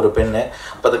கர்ப்பிணியான ஒரு பெண்ணு.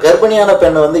 அப்போ அந்த கர்ப்பிணியான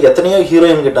பெண்ணை வந்து எத்தனையோ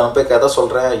ஹீரோயின் கிட்ட நான் போய் கதை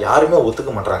சொல்கிறேன், யாருமே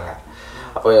ஒத்துக்க மாட்டாங்க.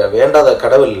 அப்போ வேண்டாத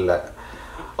கடவுள் இல்லை,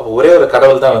 அப்போ ஒரே ஒரு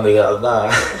கடவுள் தான் வந்து, அதுதான்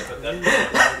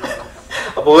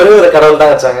அப்போ ஒரே ஒரு கடவுள்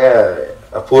தான் வச்சாங்க,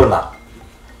 Poorna.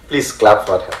 Please clap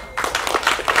for her.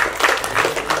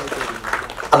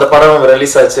 அந்த படம்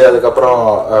ரிலீஸ் ஆச்சு. அதுக்கப்புறம்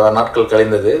நாட்கள்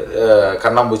கழிந்தது.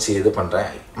 கண்ணாம்பூச்சி இது பண்ணுறேன்.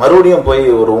 மறுபடியும் போய்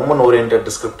ஒரு உமன் ஓரியன்ட்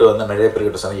ஸ்கிரிப்ட் வந்து நிறைய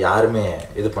பேர்கிட்ட சொன்னேன், யாருமே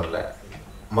இது பண்ணல.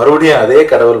 மறுபடியும் அதே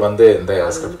கடவுள் வந்து இந்த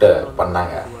ஸ்கிரிப்டை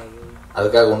பண்ணாங்க.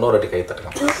 அதுக்காக இன்னொரு வாட்டி கை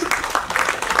தட்டுங்க.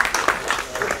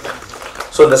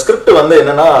 ஸோ இந்த ஸ்கிரிப்ட் வந்து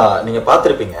என்னன்னா, நீங்கள்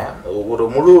பார்த்துருப்பீங்க ஒரு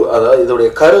முழு, அதாவது இதோடைய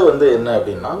கரு வந்து என்ன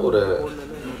அப்படின்னா, ஒரு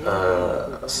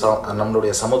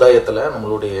நம்மளுடைய சமுதாயத்தில்,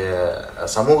 நம்மளுடைய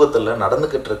சமூகத்தில்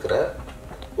நடந்துக்கிட்டு இருக்கிற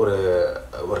ஒரு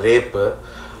ரேப்பு,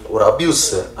 ஒரு அப்யூஸ்,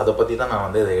 அதை பற்றி தான் நான்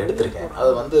வந்து இதை எடுத்திருக்கேன்.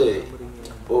 அது வந்து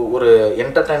ஒரு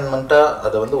என்டர்டெயின்மெண்ட்டாக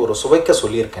அதை வந்து ஒரு சுவைக்க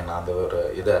சொல்லியிருக்கேன் நான் அந்த ஒரு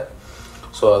இதை.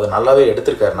 ஸோ அது நல்லாவே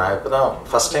எடுத்திருக்காரு. நான் இப்போ தான்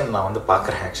ஃபஸ்ட் டைம் நான் வந்து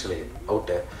பார்க்குறேன் actually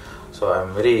out. So I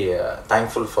am very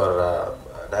thankful for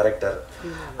director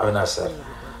Avinash sir.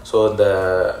 So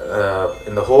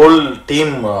இந்த ஹோல்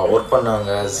டீம் ஒர்க்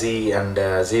பண்ணவங்க, G and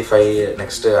Z5,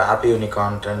 next happy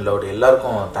unicorn, trend loud,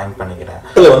 எல்லாருக்கும் தேங்க் பண்ணிக்கிறேன்.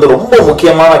 இதில் வந்து ரொம்ப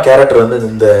முக்கியமான கேரக்டர் வந்து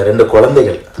இந்த 2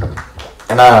 குழந்தைகள்.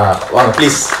 ஏன்னா வாங்க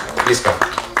ப்ளீஸ் கம்.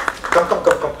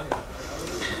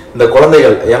 இந்த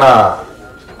குழந்தைகள், ஏன்னா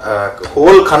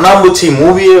ஹோல் கண்ணாம்பூச்சி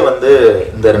மூவியே வந்து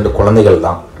இந்த 2 குழந்தைகள்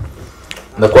தான்.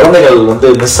 இந்த குழந்தைகள் வந்து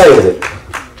மிஸ் ஆயிடுது.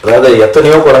 அதாவது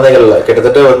எத்தனையோ குழந்தைகள்,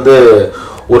 கிட்டத்தட்ட வந்து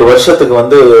ஒரு வருஷத்துக்கு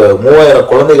வந்து 3000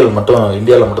 குழந்தைகள் மட்டும்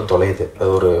இந்தியாவில் மட்டும் தொலையுது. அது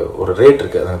ஒரு ரேட்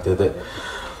இருக்குது எனக்கு இது.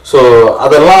 ஸோ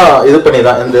அதெல்லாம் இது பண்ணி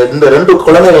தான் இந்த 2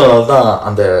 குழந்தைகள்னால தான்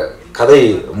அந்த கதை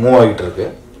மூவ் ஆகிட்டு இருக்கு.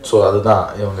 ஸோ அதுதான்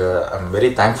இவங்க. I am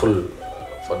very thankful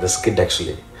for this kid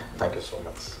actually. Thank you so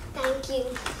much. Thank you.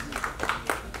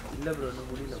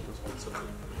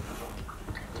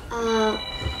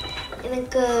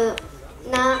 எனக்கு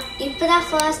நான் இப்போ தான்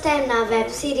ஃபர்ஸ்ட் டைம் நான்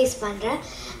வெப் சீரிஸ் பண்ணுறேன்.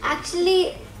 ஆக்சுவலி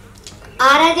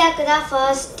ஆராத்யாவுக்கு தான்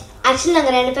ஃபர்ஸ்ட். ஆக்சுவலி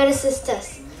நாங்கள் 2 பேரும் சிஸ்டர்ஸ்.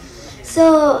 ஸோ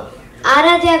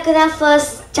ஆராத்யாவுக்கு தான்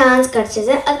ஃபர்ஸ்ட் சான்ஸ்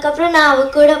கிடச்சிது. அதுக்கப்புறம் நான் அவ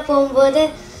கூட போகும்போது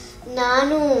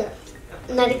நானும்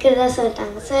நடிக்கிறதா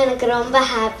சொல்லிட்டாங்க. ஸோ எனக்கு ரொம்ப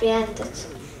ஹாப்பியாக இருந்துச்சு.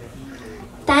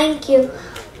 தேங்க்யூ.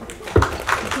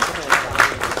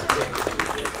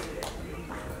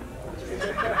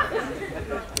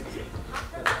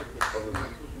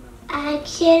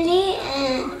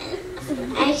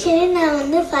 ஆக்சுவலி நான்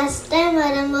வந்து ஃபஸ்ட் டைம்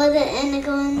வரும்போது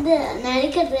எனக்கு வந்து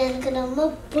நடிக்கிறது எனக்கு ரொம்ப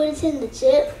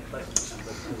பிடிச்சிருந்துச்சு.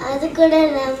 அது கூட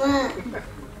இல்லாமல்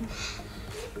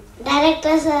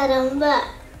டைரக்டர் சார் ரொம்ப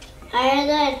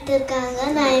அழகாக எடுத்திருக்காங்க.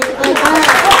 நான் இப்போ தான்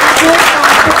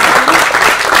பார்த்துருக்கேன்.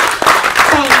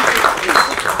 தேங்க்யூ.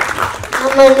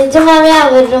 ஆமாம், நிஜமாவே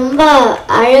அவர் ரொம்ப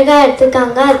அழகாக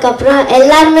எடுத்துருக்காங்க. அதுக்கப்புறம்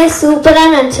எல்லாருமே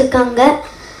சூப்பராக நடிச்சிருக்காங்க.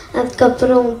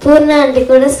 அதுக்கப்புறம் பூர்ணா ஆண்டி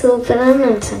கூட சூப்பராக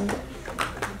நடிச்சாங்க.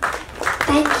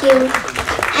 Thank you.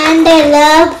 And I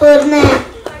love Poorna.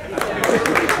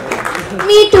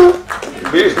 Me two.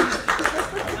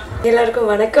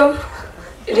 எல்லாருக்கும் வணக்கம்.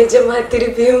 நிஜமாக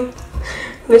திருப்பியும்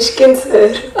மிஷ்கின்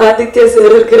சார், ஆதித்யா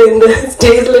சார் இருக்கிற இந்த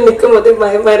ஸ்டேஜில் நிற்கும் போது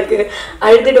பயமாக இருக்குது.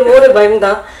 அழுதுடும் போது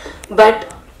பயம்தான். பட்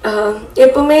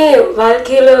எப்பவுமே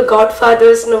வாழ்க்கையில்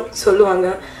காட்ஃபாதர்ஸ்னு சொல்லுவாங்க.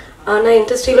 ஆனால்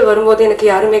இண்டஸ்ட்ரியில் வரும்போது எனக்கு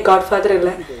யாருமே காட்ஃபாதர்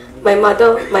இல்லை. My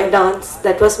mother, my dance,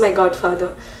 that was my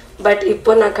Godfather. But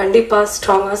இப்போ நான் கண்டிப்பாக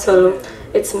ஸ்ட்ராங்காக சொல்லும்,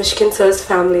 it's Mysskin SARS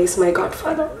family is my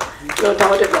Godfather. No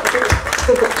doubt about it.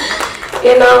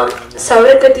 ஏன்னா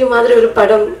சவரக்கத்தி மாதிரி ஒரு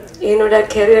படம் என்னோட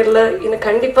கெரியரில் எனக்கு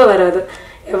கண்டிப்பாக வராது.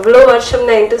 எவ்வளோ வருஷம்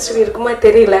நான் இண்டஸ்ட்ரி இருக்குமா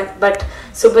தெரியல. But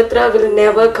Subhadra will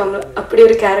never come. அப்படி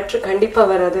ஒரு கேரக்டர்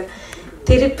கண்டிப்பாக வராது.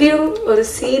 திருப்பியும் ஒரு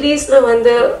சீரீஸில்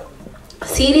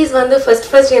வந்து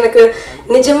ஃபர்ஸ்ட் எனக்கு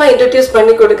நிஜமாக இன்ட்ரடியூஸ்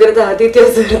பண்ணி கொடுக்கறது ஆதித்யா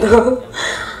சார் தான்.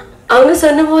 அவங்க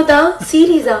சொன்னபோது தான்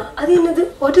சீரீஸா, அது என்னது,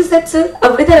 வாட் இஸ் தட் சார்,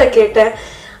 அப்படி தான் நான் கேட்டேன்.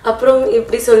 அப்புறம்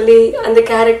இப்படி சொல்லி அந்த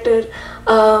கேரக்டர்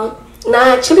நான்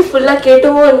ஆக்சுவலி ஃபுல்லாக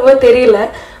கேட்டோமோ என்னமோ தெரியல.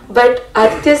 பட்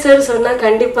ஆதித்யா சார் சொன்னால்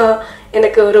கண்டிப்பாக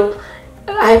எனக்கு ஒரு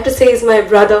I have to say is my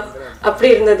brother அப்படி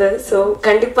இருந்தது. ஸோ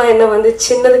கண்டிப்பாக என்னை வந்து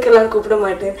சின்னதுக்கெல்லாம் கூப்பிட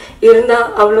மாட்டேன், இருந்தால்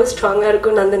அவ்வளோ ஸ்ட்ராங்காக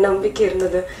இருக்கும்னு அந்த நம்பிக்கை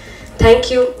இருந்தது.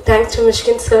 Thank you. Thanks to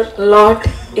Mysskin sir lot.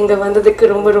 இங்கே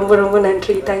வந்ததுக்கு ரொம்ப ரொம்ப ரொம்ப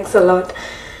நன்றி. Thanks a lot.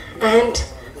 And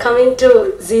coming to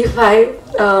Z5,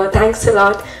 thanks a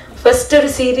lot. First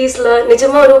ஒரு சீரீஸில்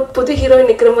நிஜமாக ஒரு புது ஹீரோயின்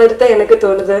நிற்கிற மாதிரி தான் எனக்கு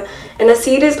தோணுது. ஏன்னா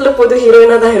சீரீஸில் புது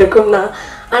ஹீரோயினாக தான் இருக்கும்னா.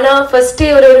 ஆனால் ஃபர்ஸ்டே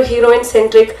ஒரு ஹீரோயின்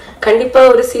சென்ட்ரிக்.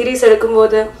 கண்டிப்பாக ஒரு சீரீஸ்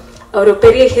எடுக்கும்போது ஒரு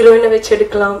பெரிய ஹீரோயினை வச்சு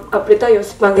எடுக்கலாம் அப்படி தான்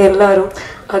யோசிப்பாங்க எல்லாரும்.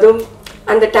 அதுவும்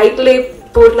அந்த டைட்டிலே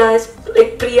பூர்ணாஸ்,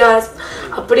 லைக் பிரியாஸ்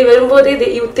அப்படி வரும்போதே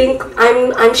யூ திங்க்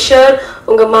ஐம் ஷுர்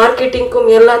உங்கள் மார்க்கெட்டிங்க்கும்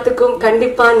எல்லாத்துக்கும்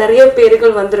கண்டிப்பாக நிறைய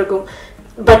பேர்கள் வந்திருக்கும்.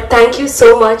 But thank you so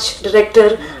much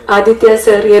director Aditya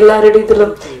sir, எல்லாருடைய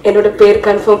இதிலும் என்னோட பேர்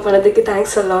கன்ஃபார்ம் பண்ணதுக்கு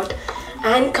thanks a lot.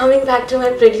 And coming back to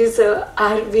my producer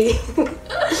RV.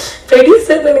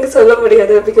 Producer எனக்கு சொல்ல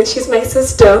முடியாது because she's my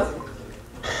sister.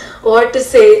 What to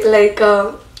say, like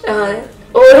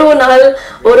ஒரு நாள்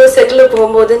ஒரு செட்டில்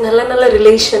போகும்போது நல்ல நல்ல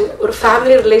ரிலேஷன், ஒரு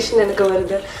ஃபேமிலி ரிலேஷன் எனக்கு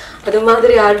வருது. அது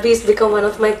மாதிரி RV is become one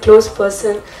of my close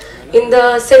person. இந்த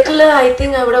settle I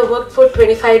think I would have work for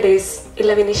 25 days.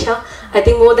 இல்லை Vinisha, I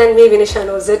think more than me, Vinisha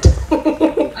knows it.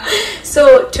 So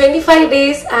 25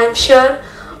 days, I am sure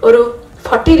ஒரு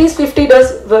 40 days 50 days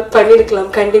work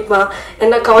பண்ணிருக்கலாம் கண்டிப்பாக.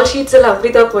 ஏன்னா கால் sheets எல்லாம்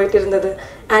அப்படி தான் போயிட்டு இருந்தது.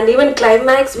 And even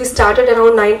climax, we started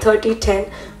around 9:30, 10.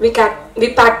 We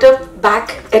packed up back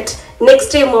at next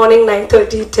day morning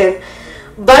 9:30, 10.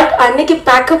 But அன்னைக்கு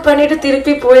பேக்கப் பண்ணிட்டு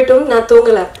திருப்பி போயிட்டும் நான்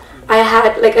தூங்கலை.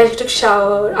 I took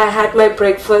shower, I had my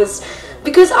breakfast.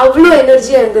 Because அவ்வளோ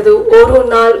எனர்ஜியாக இருந்தது. ஒரு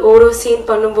நாள் ஒரு சீன்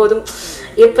பண்ணும்போதும்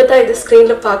எப்போ தான் இது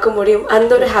ஸ்க்ரீனில் பார்க்க முடியும், அந்த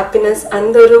ஒரு ஹாப்பினஸ்,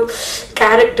 அந்த ஒரு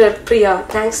character. Priya,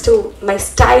 thanks to my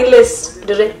stylist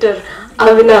director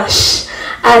Avinash.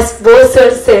 As Bose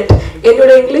sir set,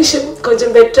 என்னோட இங்கிலீஷும்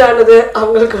கொஞ்சம் பெட்டரானது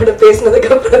அவங்களோட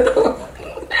பேசினதுக்கு அப்புறம் தான்.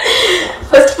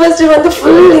 ஃபர்ஸ்ட் வந்து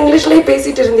ஃபுல் இங்கிலீஷ்லேயே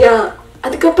பேசிட்டு இருந்தியா,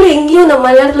 அதுக்கப்புறம் எங்கேயும் நான்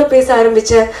மலையாளத்தில் பேச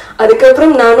ஆரம்பித்தேன்.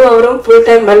 அதுக்கப்புறம் நானும் அவரும் ஃபுல்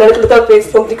டைம் மலையாளத்தில் தான்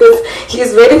பேசுவோம் because he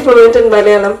is very fluent இன்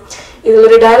மலையாளம். இதில்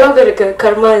ஒரு டயலாக் இருக்கு,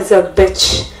 கர்மா is a pitch.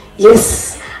 S,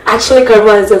 actually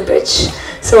karma is a pitch.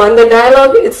 So அந்த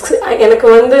டயலாக் எனக்கு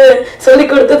வந்து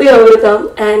சொல்லிக் கொடுத்தது அவர் தான்.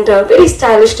 And very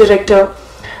stylish director.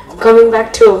 Coming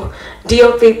back to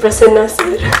DOP Prasanna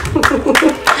sir.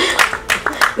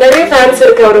 நிறைய ஃபேன்ஸ்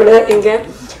இருக்கு அவரோட இங்கே.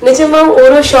 நிஜமாக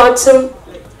ஒரு ஷார்ட்ஸும்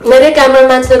நிறைய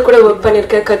கேமராமேன் சார் கூட ஒர்க்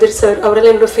பண்ணியிருக்கேன். கதிர் சார்,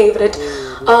 அவரெல்லாம் என்னோட ஃபேவரட்.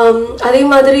 அதே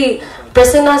மாதிரி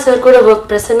பிரசன்னா சார் கூட ஒர்க்,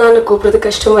 பிரசன்னான்னு கூப்பிடுறது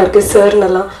கஷ்டமாக இருக்குது,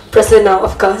 சார்னெல்லாம் பிரசன்னா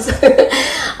ஆஃப்கோர்ஸ்.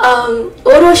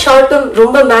 ஒரு ஷார்ட்டும்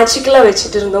ரொம்ப மேஜிக்கலாக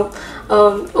வச்சுட்டு இருந்தோம்.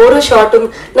 ஒரு ஷார்ட்டும்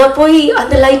நான் போய்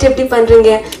அந்த லைட் எப்படி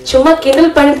பண்ணுறீங்க சும்மா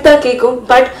கிண்டல் பண்ணிட்டு தான் கேட்கும்.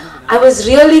 But I was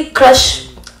really crush.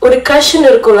 ஒரு க்ரஷ்ன்னு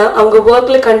இருக்கும்ல, அவங்க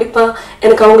ஒர்க்கில் கண்டிப்பாக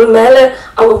எனக்கு அவங்க மேலே,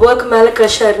 அவங்க ஒர்க் மேலே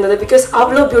க்ரஷ்ஷாக இருந்தது. பிகாஸ்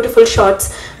அவ்வளோ beautiful shorts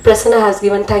Prasanna has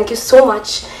given. Thank you so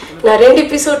much. நான் 2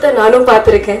 எபிசோட் தான் நானும்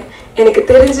பார்த்துருக்கேன். எனக்கு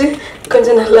தெரிஞ்சு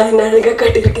கொஞ்சம் நல்லா என்ன அழகாக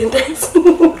காட்டியிருக்கேன். Thanks.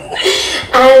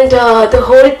 And the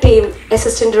whole team,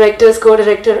 assistant directors, co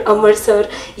director Amar sir,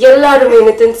 எல்லாருமே,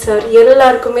 நிதின் சார்,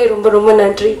 எல்லாருக்குமே ரொம்ப ரொம்ப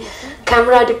நன்றி.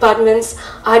 கேமரா டிபார்ட்மெண்ட்ஸ்,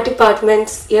 ஆர்ட்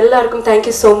டிபார்ட்மெண்ட்ஸ், எல்லாருக்கும்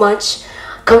thank you so much.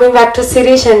 Coming back to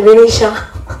Shirish and Vinisha.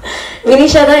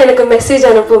 Vinisha தான் எனக்கு மெசேஜ்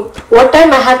அனுப்பும், what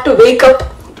time I have to wake up,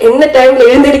 என்ன டைம்ல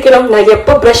எழுந்திருக்கணும், நான்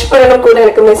எப்போ ப்ரஷ் பண்ணணும் கூட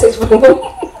எனக்கு மெசேஜ் பண்ணுவோம்.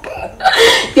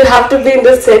 You have to be in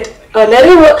the set.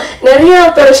 நிறைய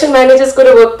ப்ரொடக்ஷன் மேனேஜர்ஸ் கூட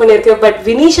ஒர்க் பண்ணியிருக்கேன். பட்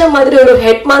வினிஷா மாதிரி ஒரு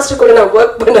ஹெட் மாஸ்டர் கூட நான்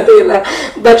ஒர்க் பண்ணதே இல்லை.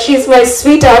 But she is my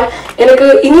sweet heart. எனக்கு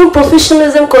இன்னும்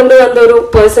ப்ரொஃபஷனலிசம் கொண்டு வந்த ஒரு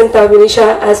பர்சன் தான் Vinisha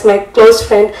as my close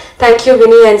friend. Thank you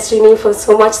Vini and Srini for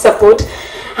so much support.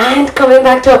 And coming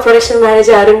back to our production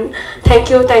manager Arun,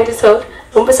 thank you sir,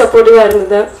 ரொம்ப சப்போர்ட்டிவாக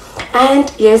இருந்தது. And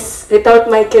S, without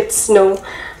my kids no.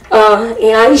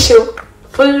 N Aishu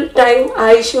full time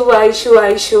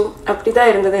Aishu அப்படி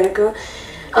தான் இருந்தது எனக்கு.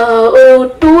 ஒரு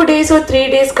 2 days or 3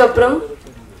 daysக்கு அப்புறம்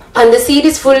அந்த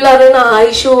சீரீஸ் ஃபுல்லாகவே நான்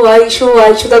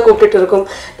ஐஷு தான் கூப்பிட்டுட்டு இருக்கோம்.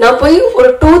 நான் போய் ஒரு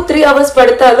 2-3 hours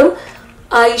படுத்தாலும்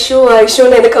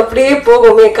ஐஷுன்னு எனக்கு அப்படியே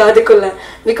போகுமே காதுக்குள்ள.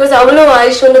 பிகாஸ் அவ்வளோ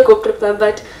ஐஷுன்னு கூப்பிட்டுருப்பேன்.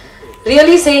 But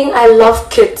really saying I love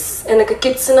kids. எனக்கு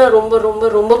கிட்ஸ்னா ரொம்ப ரொம்ப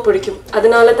ரொம்ப பிடிக்கும்.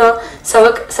 அதனால தான்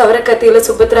சவரக்கத்தியில்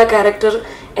சுபத்ரா கேரக்டர்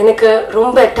எனக்கு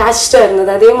ரொம்ப அட்டாச்சாக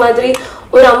இருந்தது. அதே மாதிரி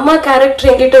ஒரு அம்மா கேரக்டர்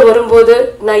என்கிட்ட வரும்போது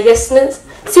நான் எஸ்ன்னு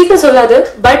சீக்கிரம் சொல்லாது,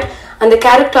 பட் அந்த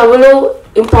கேரக்டர் அவ்வளோ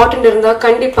இம்பார்ட்டன்ட் இருந்தால்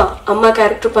கண்டிப்பாக அம்மா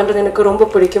கேரக்டர் பண்ணுறது எனக்கு ரொம்ப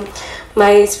பிடிக்கும்.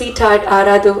 My sweet heart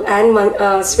ஆராது and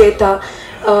Shweta,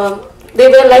 they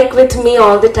were like with me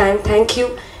all the time. Thank you.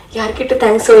 யார்கிட்ட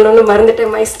தேங்க்ஸ் சொல்லணும்னு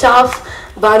மறந்துட்டேன். மை ஸ்டாஃப்,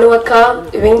 பானு அக்கா,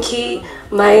 Venky,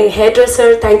 my hair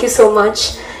dresser, thank you so much.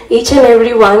 Each and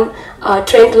every one,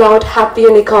 trend lot, happy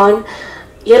unicorn,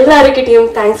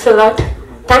 எல்லாருக்கிட்டையும் thanks a lot.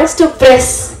 Thanks to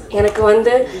press, எனக்கு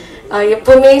வந்து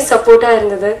எப்பவுமே சப்போர்ட்டாக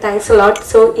இருந்தது. Thanks a lot.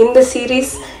 ஸோ இந்த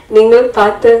சீரீஸ் நீங்கள்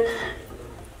பார்த்து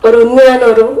ஒரு உண்மையான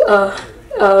ஒரு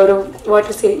what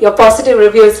to say, your positive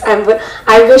reviews.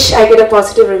 I wish I get a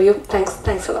positive review.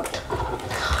 Thanks a lot.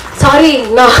 Sorry,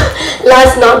 no,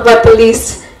 last not but the least,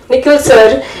 Nikhil sir.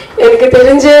 எனக்கு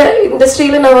தெரிஞ்ச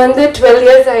இண்டஸ்ட்ரியில் நான் வந்து 12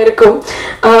 years ஆயிருக்கும்.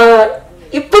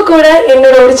 இப்போ கூட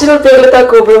என்னோட ஒரிஜினல் பேரில் தான்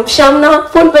கூப்பிடும். ஷாம்னா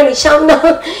ஃபோன் பண்ணி, ஷாம்னா,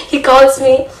 he calls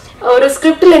me. ஒரு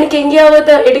ஸ்கிரிப்டில் எனக்கு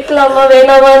எங்கேயாவது எடுக்கலாமா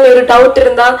வேணாமான்னு ஒரு டவுட்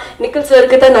இருந்தால் நிக்கில்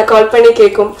சருக்கு தான் நான் கால் பண்ணி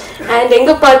கேட்கும். அண்ட்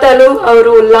எங்கே பார்த்தாலும் அவர்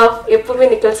லவ் எப்பவுமே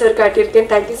நிக்கில் சார் காட்டியிருக்கேன்.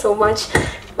 Thank you so much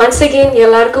once again.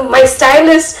 எல்லாருக்கும் my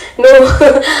stylist no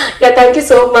thank you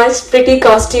so much. Pretty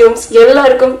costumes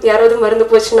எல்லாருக்கும் யாராவது மறந்து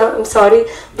போச்சுன்னா I'm sorry,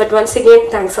 but once again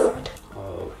thanks a lot.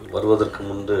 வருவதற்கு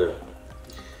முன்பு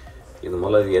இது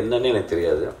முதல்ல இது என்னன்னு எனக்கு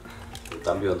தெரியாது.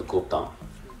 தம்பி வந்து கூப்பிட்டான்.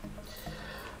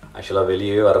 ஆக்சுவலாக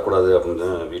வெளியே வரக்கூடாது அப்படின்னு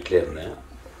வீட்டிலே இருந்தேன்.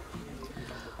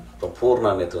 அப்புறம்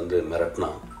பூர்ணா நேற்று வந்து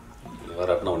மிரட்டினான்,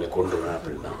 வரட்டினா உன்னை கொண்டுருவேன்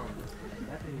அப்படின்னா.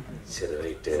 சரி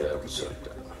ரைட்டு அப்படின்னு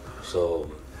சொல்லிட்டு, so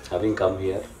having come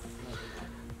here,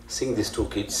 seeing these 2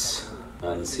 kids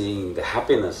and seeing the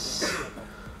happiness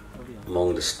among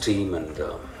this team and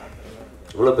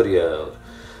இவ்வளோ பெரிய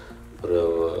ஒரு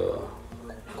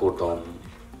கூட்டம்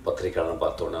பத்திரிக்கையாளர்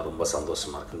பார்த்தோன்னா ரொம்ப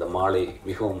சந்தோஷமாக இருக்குது. இந்த மாலை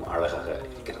மிகவும் அழகாக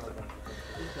இருக்கிறது.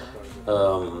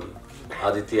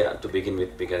 ஆதித்யா டு பிகின்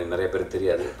வித் நிறைய பேருக்கு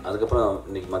தெரியாது. அதுக்கப்புறம்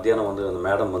இன்றைக்கி மத்தியானம் வந்து அந்த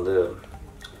மேடம் வந்து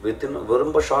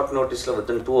ரொம்ப ஷார்ட் நோட்டீஸில்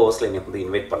வித்தின் 2 hours என்னை வந்து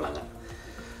இன்வைட் பண்ணாங்க.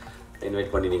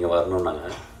 இன்வைட் பண்ணி நீங்கள் வரணுன்னாங்க.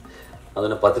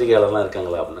 அது பத்திரிகையாளர்லாம்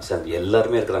இருக்காங்களா அப்படின்னா, சார்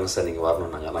எல்லாருமே இருக்கிறாங்க சார், நீங்கள்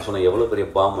வரணுன்னாங்க. நான் சொன்னேன், எவ்வளோ பெரிய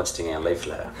பாம் வச்சிட்டிங்க என்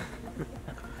லைஃப்பில்.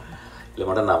 இல்லை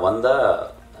மேடம், நான் வந்தால்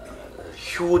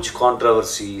huge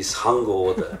controversies ஹங்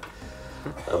over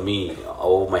me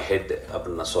over my head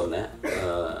அப்படின்னு நான் சொன்னேன்.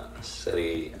 சரி,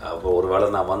 அப்போ ஒரு வேளை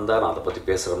நான் வந்தால் நான் அதை பற்றி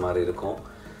பேசுகிற மாதிரி இருக்கும்,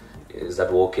 இஸ்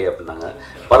தட் ஓகே அப்படின்னாங்க.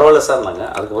 பரவாயில்ல சார்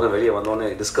நாங்கள். அதுக்கப்புறம் வெளியே வந்தோடனே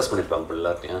டிஸ்கஸ் பண்ணியிருப்பாங்க இப்போ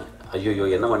எல்லாத்தையும். ஐயோ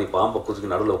என்ன பண்ணி பாம்பை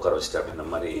குதிக்கு நடுவில் உட்கார வச்சுட்டு அப்படின்ற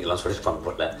மாதிரி எல்லாம் சொல்லியிருப்பாங்க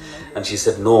போல. அண்ட் ஷீ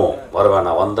செட் நோ, வரவேன்,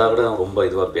 நான் வந்தால் கூட ரொம்ப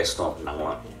இதுவாக பேசணும் அப்படின்னாங்க.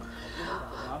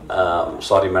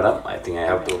 Sorry madam, I think I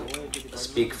have to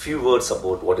speak few words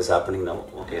about what is happening now.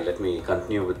 Okay, let me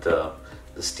continue with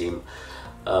this team.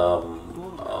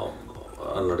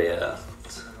 என்னுடைய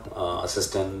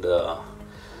அசிஸ்டண்ட்,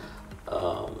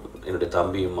 என்னுடைய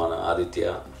தம்பியுமான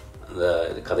ஆதித்யா இந்த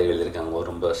கதை எழுதியிருக்காங்க.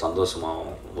 ரொம்ப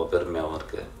சந்தோஷமாகவும் ரொம்ப பெருமையாகவும்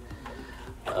இருக்குது.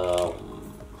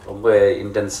 ரொம்ப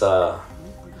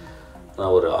இன்டென்ஸாக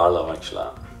ஒரு ஆள். அவன்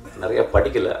ஆக்சுவலாக நிறையா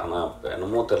படிக்கலை, ஆனால்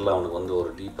என்னமோ தெரில, அவனுக்கு வந்து ஒரு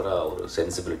டீப்பராக ஒரு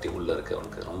சென்சிபிலிட்டி உள்ளே இருக்குது.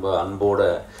 அவனுக்கு ரொம்ப அன்போட,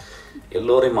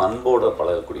 எல்லோரையும் அன்போடு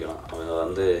பழகக்கூடியவன். அவன்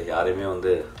வந்து யாரையுமே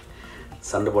வந்து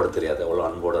சண்டை போட தெரியாது, அவ்வளோ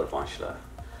அன்போடு இருப்பான் ஆக்சுவலாக.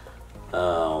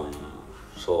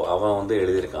 ஸோ அவன் வந்து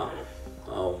எழுதியிருக்கான்.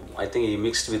 I think he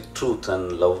mixed with truth and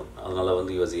love. அதனால்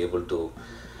வந்து he was able to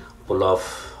pull off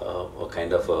a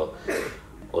kind of a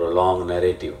long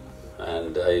narrative.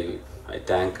 And I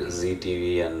thank Zee TV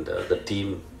and the team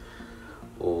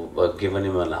who have given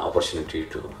him an opportunity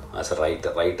to as a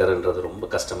writer. ரைட்டர்ன்றது ரொம்ப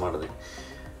கஷ்டமானது.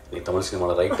 நீ தமிழ்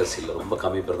சினிமாவில் writers இல்லை, ரொம்ப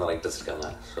கம்மி பேர் தான் writers இருக்காங்க.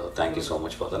 So thank you so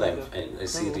much for that. I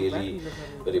see really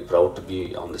very proud to be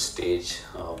on the stage,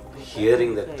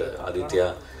 hearing that Aditya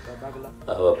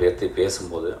பற்றி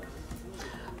பேசும்போது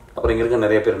அப்புறம் இங்கே இருக்க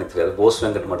நிறைய பேர் எனக்கு தெரியாது. போஸ்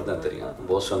வெங்கட் மட்டும்தான் தெரியும்.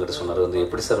 போஸ் வெங்கட் சொன்னார் வந்து,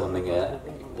 எப்படி சார் வந்தீங்க,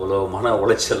 இவ்வளோ மன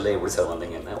உளைச்சல்ல எப்படி சார்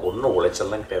வந்தீங்கன்னா, ஒன்றும்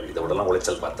உளைச்சல்லாம் கிடையாது, இதை விடலாம்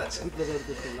உளைச்சல் பார்த்தாச்சு.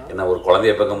 ஏன்னா ஒரு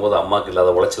குழந்தைய பார்க்கும்போது அம்மாவுக்கு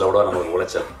இல்லாத உளைச்சலை விட நமக்கு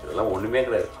உளைச்சல், இதெல்லாம் ஒன்றுமே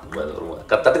கிடையாது.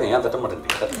 தட்டுங்க, ஏன் தட்ட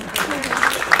மாட்டேங்க,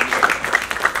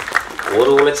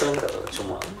 ஒரு உளைச்சலும் கிடையாது.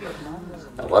 சும்மா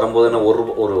வரும்போது நான்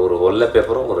ஒரு வெள்ளை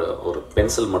பேப்பரும் ஒரு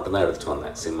பென்சில் மட்டும்தான் எடுத்துகிட்டு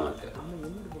வந்தேன் சினிமாவுக்கு.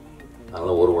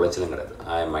 அதனால் ஒரு உளைச்சலும் கிடையாது.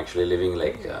 I am actually living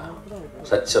like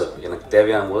such. எனக்கு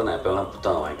தேவையான போது நான் எப்போல்லாம்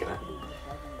புத்தகம் வாங்கிக்கிறேன்,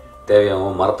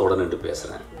 தேவையாகவும் மரத்தோடு நின்று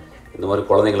பேசுகிறேன். இந்த மாதிரி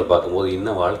குழந்தைங்களை பார்க்கும்போது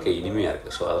இன்னும் வாழ்க்கை இனிமையாக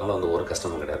இருக்குது. ஸோ அதனால் வந்து ஒரு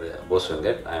கஷ்டமும் கிடையாது. Bose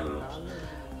Venkat, I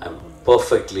am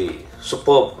perfectly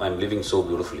super, I am living so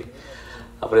beautifully.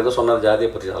 அப்புறம் ஏதோ சொன்னார்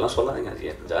ஜாதியை பற்றி, அதெல்லாம் சொல்லாதீங்க,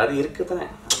 ஜாதி இருக்குது தானே,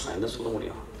 நான் என்ன சொல்ல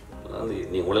முடியும். வந்து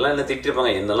நீ உங்களெல்லாம் என்ன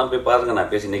திட்டிருப்பாங்க, என்னெல்லாம் போய் பாருங்க, நான்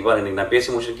பேசி இன்றைக்கி பாருங்க, இன்றைக்கி நான் பேசி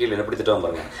முடிச்சு கீழே என்ன திட்டுவாங்க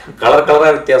பாருங்க,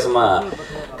 கலராக வித்தியாசமாக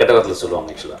கெட்ட வார்த்தையில்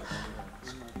சொல்லுவாங்க. ஆக்சுவலாக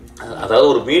அதாவது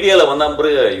ஒரு மீடியாவில் வந்தால்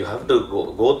பிறகு you have to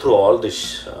go through all this.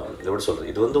 எப்படி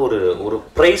சொல்கிறது, இது வந்து ஒரு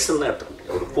ப்ரைஸ்ன்னு தான் எடுத்துக்க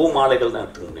முடியும், ஒரு பூ மாலைகள் தான்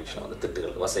எடுத்துக்க முடியும். அந்த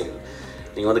திட்டுகள், வசைகள்,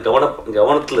 நீங்கள் வந்து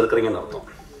கவனத்தில் இருக்கிறீங்கன்னு அர்த்தம்.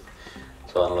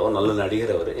 ஸோ அதனால் நல்ல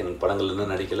நடிகர் அவர். எனக்கு படங்கள்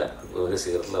இன்னும் நடிக்கலை, வெகு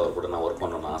சீக்கிரத்தில் அவர் கூட நான் ஒர்க்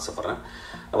பண்ணணும்னு ஆசைப்பட்றேன்.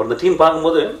 அப்புறம் இந்த டீம்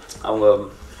பார்க்கும்போது அவங்க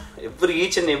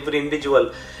each and every individual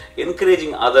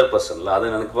encouraging other பர்சனில், அதை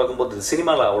எனக்கு பார்க்கும்போது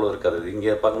சினிமாவில் அவ்வளோ இருக்காது,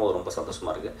 இங்கே பார்க்கும்போது ரொம்ப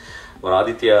சந்தோஷமாக இருக்குது. அப்புறம்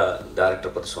ஆதித்யா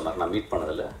டேரக்டரை பற்றி சொன்னார், நான் மீட்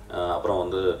பண்ணதில்லை. அப்புறம்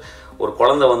வந்து ஒரு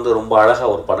குழந்தை வந்து ரொம்ப அழகாக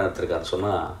ஒரு படம் எடுத்திருக்காருன்னு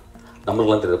சொன்னால்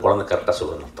நம்மளுக்குலாம் தெரியுது, குழந்தை கரெக்டாக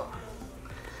சொல்லுன்னு அர்த்தம்.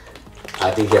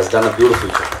 I think he has done a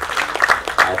beautiful job.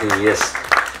 I think S,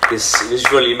 his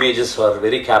visual images are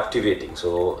very captivating. So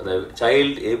the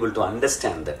child able to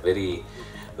understand that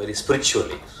very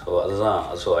spiritually. So அதுதான்.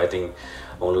 ஸோ ஐ திங்க்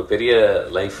உங்களுக்கு பெரிய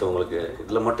லைஃப், உங்களுக்கு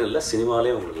இதில் மட்டும் இல்லை,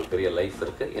 சினிமாலே உங்களுக்கு பெரிய life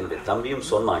இருக்குது. என்னுடைய தம்பியும்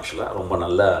சொன்னான், ஆக்சுவலாக ரொம்ப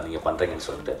நல்லா நீங்கள் பண்ணுறீங்கன்னு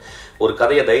சொல்லிட்டு. ஒரு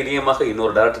கதையை தைரியமாக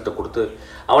இன்னொரு டேரக்டர்கிட்ட கொடுத்து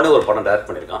அவனே ஒரு படம் டைரக்ட்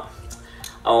பண்ணியிருக்கான்.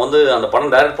 அவன் வந்து அந்த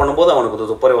படம் டைரக்ட் பண்ணும்போது அவனுக்கு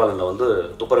வந்து துப்பறிவாளனில் வந்து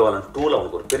துப்பறிவாளன் 2ல்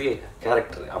அவனுக்கு ஒரு பெரிய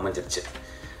character அமைஞ்சிருச்சு.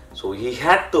 So he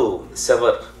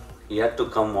had to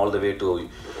come all the way to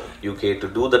UK to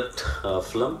do that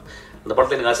film. அந்த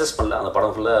படத்தை எனக்கு அசஸ் பண்ணல, அந்த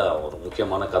படம் ஃபுல்லாக ஒரு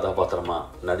முக்கியமான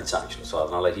கதாபாத்திரமாக நடித்தான் ஆக்சுவலி. ஸோ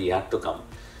அதனால் he had to come.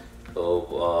 So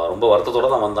ரொம்ப வருத்தத்தோடு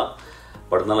தான் வந்தான்.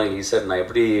 பட் இருந்தாலும் he said, நான்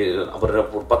எப்படி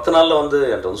அப்புறம் ஒரு 10 நாளில் வந்து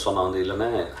என்கிட்ட வந்து சொன்னான் வந்து, இல்லைன்னா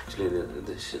ஆக்சுவலி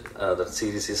இது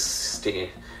சீரீஸ் இஸ்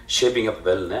ஷேப்பிங் அப்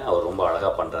வெல்னு, அவர் ரொம்ப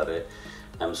அழகாக பண்ணுறாரு,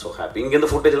 ஐ எம் ஸோ ஹாப்பி.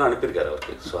 இங்கேருந்து ஃபுட்டேஜெலாம் அனுப்பியிருக்காரு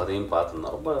அவருக்கு. ஸோ அதையும்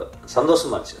பார்த்துருந்தேன், ரொம்ப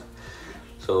சந்தோஷமாச்சு.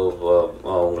 ஸோ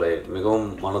உங்களை மிகவும்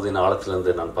மனதின்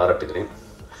ஆழத்திலேருந்து நான் பாராட்டுகிறேன்.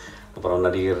 அப்புறம்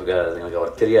நடிகர் எனக்கு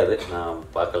அவர் தெரியாது, நான்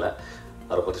பார்க்கல,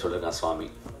 அவரை பற்றி சொல்லியிருக்கேன் சுவாமி.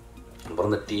 அப்புறம்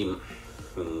இந்த டீம்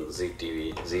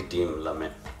ஜி டீம் எல்லாமே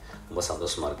ரொம்ப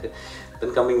சந்தோஷமாக இருக்குது.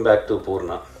 Then coming back to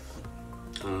Poorna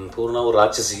ஒரு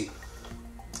ராட்சசி.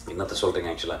 என்னத்தை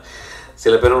சொல்கிறீங்க, ஆக்சுவலாக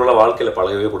சில பேரோட வாழ்க்கையில்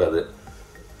பழகவே கூடாது,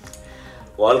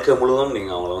 வாழ்க்கை முழுவதும்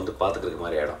நீங்கள் அவங்கள வந்து பார்த்துக்கிறதுக்கு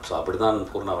மாதிரி ஆகிடும். ஸோ அப்படி தான்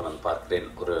பூர்ணாவை நான் பார்க்கிறேன்.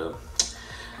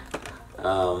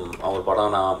 அவர்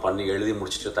படம் நான் பண்ணி எழுதி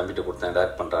முடிச்சுட்டு தம்பிட்டு கொடுத்தேன்,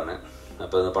 டைரக்ட் பண்ணுறான்னு.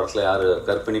 அப்போ இந்த படத்தில் யார்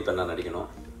கர்ப்பிணி பெண்ணாக நடிக்கணும்,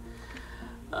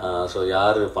 ஸோ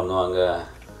யார் பண்ணுவாங்க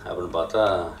அப்படின்னு பார்த்தா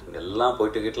எல்லாம்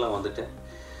போயிட்டு கிட்டலாம் வந்துட்டு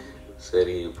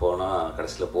சரி போனால்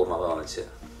கடைசியில் பூர்ணா தான் வந்துச்சு.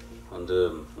 வந்து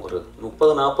ஒரு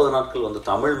 30-40 நாட்கள் வந்து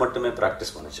தமிழ் மட்டுமே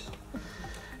ப்ராக்டிஸ் பண்ணிச்சு.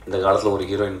 இந்த காலத்தில் ஒரு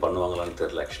ஹீரோயின் பண்ணுவாங்களான்னு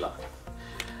தெரியல ஆக்சுவலாக.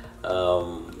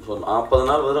 ஸோ 40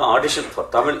 நாள் வெறும் ஆடிஷன்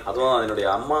ஃபார் தமிழ், அதுவும் என்னுடைய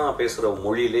அம்மா பேசுகிற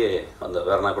மொழியிலே அந்த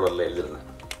வெர்னாகுலரில் எழுதியிருந்தேன்.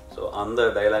 ஸோ அந்த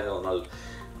டைலாகை ஒரு நாள்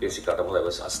பேசி காட்டும்போது ஐ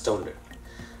வாஸ் அஸ்டவுண்டட்.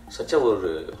 சச்ச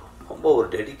ரொம்ப ஒரு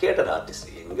டெடிக்கேட்டட்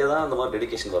ஆர்டிஸ்ட். எங்கே தான் அந்த மாதிரி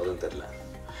டெடிக்கேஷன் வருதுன்னு தெரியல.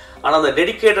 ஆனால் அந்த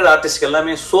டெடிக்கேட்டட் ஆர்டிஸ்ட்க்கு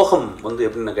எல்லாமே சோகம் வந்து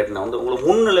எப்படின்னு நான் கேட்டேன்னா வந்து உங்களுக்கு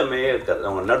முன்னிலைமையே இருக்காது,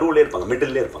 அவங்க நடுவுலே இருப்பாங்க,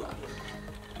 மிடில்லே இருப்பாங்க.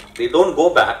 They don't go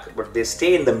back, but they stay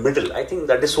in the middle. I think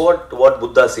that is what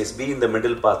Buddha says, be in the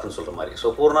middle path ன்னு சொல்கிற மாதிரி. ஸோ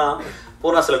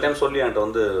பூர்ணா சில டைம் சொல்லி என்கிட்ட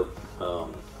வந்து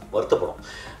வருத்தப்படும்,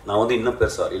 நான் வந்து இன்னும்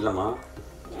பெருசாக இல்லைம்மா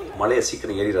மலையை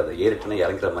சீக்கிரம் ஏறிடாத, ஏறிட்டுனா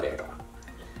இறங்குற மாதிரி ஆகிடும்,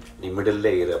 நீ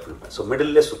மிடில்லே ஏறு அப்படின்னு. ஸோ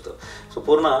மிடில்லே சுற்று. ஸோ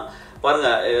பூர்ணா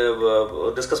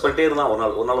பாருங்கள் டிஸ்கஸ் பண்ணிட்டே இருந்தான்.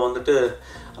 ஒரு நாள் வந்துட்டு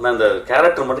ஆனால் இந்த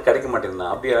கேரக்டர் மட்டும் கிடைக்க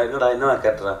மாட்டேங்கிறான். அப்படியா, என்ன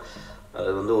கேரக்டரா, அது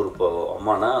வந்து ஒரு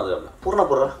அம்மானா அது பூர்ணா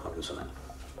போடுறா அப்படின்னு சொன்னேன்.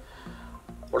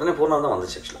 உடனே பூர்ணா தான்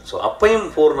வந்துச்சு ஆக்சுவலாக. ஸோ அப்பையும்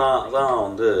பூர்ணா தான்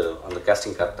வந்து அந்த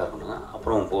கேஸ்டிங் கரெக்டாக இருந்தாங்க.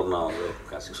 அப்புறம் பூர்ணா வந்து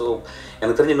கேஸ்டிங். ஸோ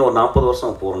எனக்கு தெரிஞ்சு இன்னும் ஒரு 40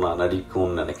 வருஷம் பூர்ணா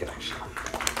நடிக்கும்னு நினைக்கிறேன் ஆக்சுவலாக.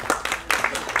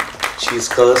 She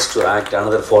is cursed to act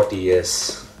another 40 years.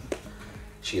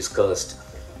 She is cursed.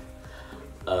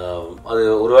 அது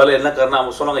ஒருவேளை என்ன காரணம்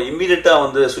அவங்க சொன்னாங்க, இம்மீடியட்டாக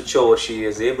வந்து சுவிட்ச் over, she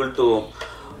is able to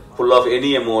pull of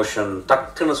any emotion,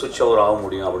 டக்குன்னு சுவிட்ச் ஓவர் ஆக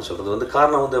முடியும் அப்படின்னு சொல்கிறது வந்து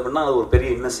காரணம் வந்து எப்படின்னா அது ஒரு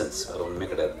பெரிய இன்னசென்ஸ், வேறு ஒன்றுமே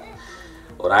கிடையாது.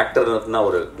 ஒரு ஆக்டர்னா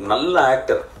ஒரு நல்ல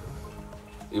actor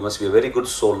you must be very good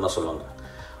சோல்னா சொல்லுவாங்க.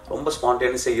 ரொம்ப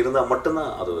ஸ்பான்டேனியஸாக இருந்தால் மட்டும்தான்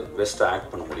அது பெஸ்ட்டாக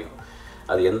ஆக்ட் பண்ண முடியும்.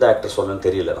 அது எந்த ஆக்டர் சொன்னேன்னு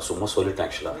தெரியல, நான் சும்மா சொல்லிட்டேன்.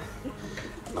 ஆக்சுவலாக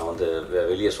நான் வந்து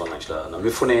வெளியே சொன்னேன். ஆக்சுவலாக நான்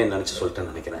மிஃபுனே நினச்சி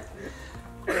சொல்லிட்டேன்னு நினைக்கிறேன்.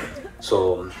 So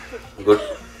good.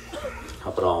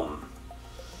 அப்புறம்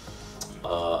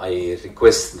I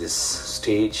request this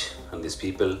stage and these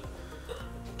people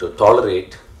to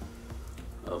tolerate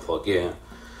forgive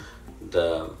the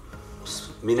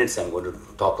minutes I'm going to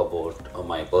talk about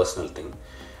my personal thing,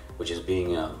 which is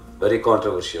being very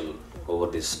controversial over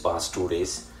these past 2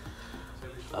 days.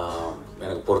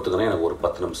 எனக்கு பொறுத்துக்கணும், எனக்கு ஒரு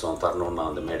 10 நிமிஷம் தரணும்னு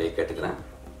நான் அந்த மேடையை கேட்டுக்கிறேன்.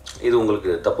 இது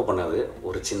உங்களுக்கு தப்பு பண்ணாது,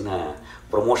 ஒரு சின்ன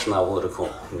ப்ரொமோஷனாகவும்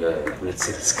இருக்கும் இங்கே நெட்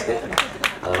சீரிஸ்க்கு.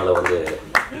 அதனால் வந்து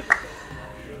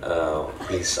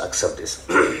ப்ளீஸ் அக்செப்ட் திஸ்.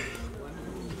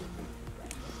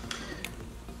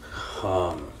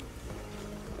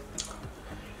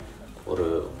 ஒரு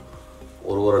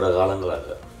வருட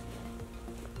காலங்களாக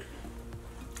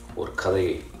ஒரு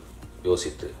கதையை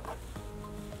யோசித்து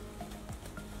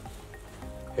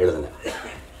எழுதினேன்.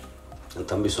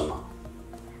 என் தம்பி சொன்னான்,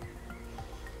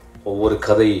 ஒவ்வொரு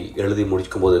கதை எழுதி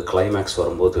முடிக்கும்போது கிளைமேக்ஸ்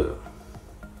வரும்போது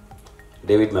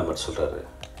டேவிட் மேமட் சொல்கிறாரு,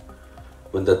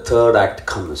 when the third act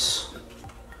comes,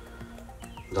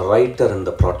 the writer and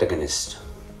the protagonist,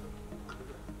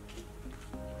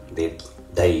 they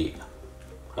die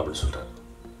அப்படின்னு சொல்கிறார்.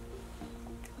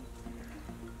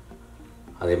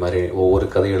 அதே மாதிரி ஒவ்வொரு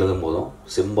கதை எழுதும் போதும்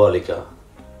சிம்பாலிக்காக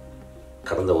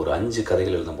கடந்த ஒரு 5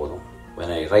 கதைகள் எழுதும் போதும் when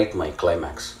I write my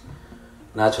climax,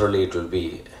 naturally it will be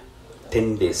 10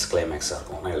 days climax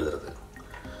இருக்கும் நான் எழுதுறது.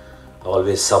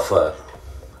 always suffer,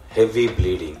 heavy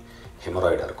bleeding,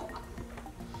 hemorrhoid இருக்கும்.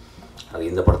 அது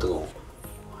இந்த படத்துக்கும்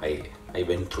I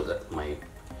went through that.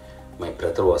 My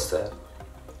brother was there,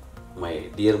 my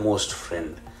dearmost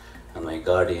friend and my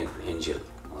guardian angel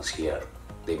was here.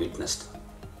 They witnessed.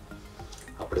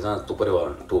 அப்படி தான்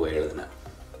துப்பறிவாளன் 2 எழுதினேன்.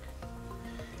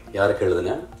 யாருக்கு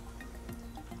எழுதினேன்?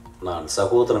 நான்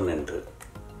சகோதரன் என்று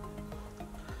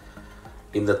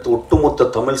இந்த ஒட்டுமொத்த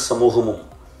தமிழ் சமூகமும்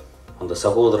அந்த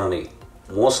சகோதரனை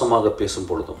மோசமாக பேசும்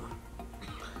பொழுதும்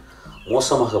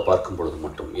மோசமாக பார்க்கும் பொழுது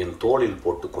மட்டும் என் தோளில்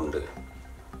போட்டுக்கொண்டு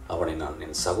அவனை நான்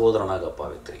என் சகோதரனாக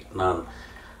பாவித்தேன். நான்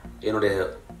என்னுடைய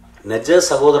நிஜ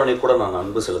சகோதரனை கூட நான்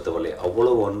அன்பு செலுத்தவில்லை,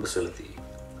 அவ்வளவு அன்பு செலுத்தி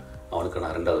அவனுக்கு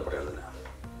நான் 2வது படம் எழுதினேன்.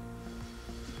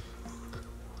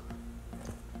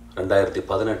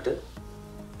 2018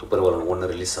 துப்பறிவாளன் 1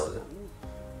 ரிலீஸ் ஆகுது.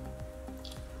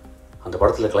 அந்த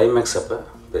படத்தில் கிளைமேக்ஸ் அப்போ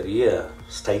பெரிய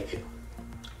ஸ்ட்ரைக்கு.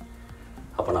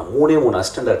 அப்போ நான் 3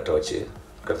 அசிஸ்டன்ட் டேரக்டரை வச்சு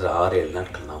கிட்டத்தட்ட 6-7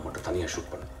 நாட்கள் நான் மட்டும் தனியாக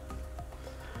ஷூட் பண்ணேன்.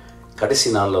 கடைசி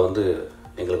நாளில் வந்து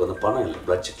எங்களுக்கு வந்து பணம் இல்லை,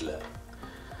 பட்ஜெட்டில்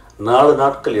 4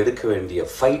 நாட்கள் எடுக்க வேண்டிய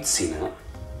ஃபைட் சீனை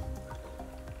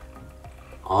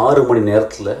 6 மணி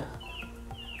நேரத்தில்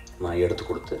நான் எடுத்து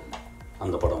கொடுத்து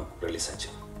அந்த படம் ரிலீஸ் ஆச்சு.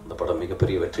 அந்த படம்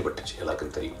மிகப்பெரிய வெற்றி பெற்றுச்சு,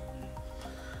 எல்லாருக்கும் தெரியும்.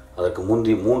 அதற்கு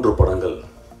முந்தி 3 படங்கள்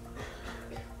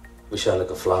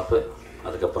விஷாலுக்கு ஃப்ளாப்பு,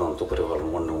 அதுக்கப்புறம்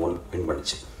துப்பறிவாளன் 1 வின்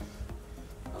பண்ணிச்சு.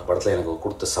 அந்த படத்தில் எனக்கு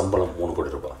கொடுத்த சம்பளம் 3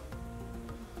 கோடி ரூபாய்.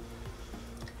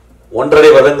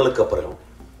 1.5 வருடங்களுக்கு அப்புறம்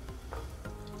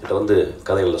என்கிட்ட வந்து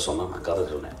கதைகளில் சொன்னால் நான் கதை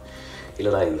சொன்னேன்,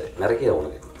 இல்லைடா இந்த நிறைய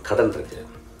உனக்கு கடன் இருக்குது,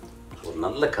 ஒரு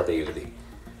நல்ல கதை எழுதி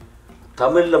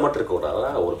தமிழில் மட்டும்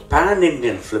இருக்கக்கூடாதா, ஒரு பேன்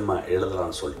இண்டியன் ஃபிலிமாக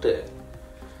எழுதலான்னு சொல்லிட்டு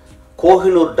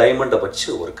கோஹினூர் டைமண்டை வச்சு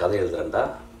ஒரு கதை எழுதுறேன்டா.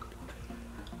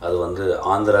 அது வந்து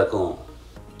ஆந்திராவுக்கும்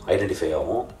ஐடென்டிஃபை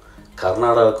ஆகும்,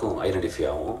 கர்நாடகாவுக்கும் ஐடென்டிஃபை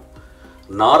ஆகும்,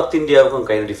 நார்த் இந்தியாவுக்கும்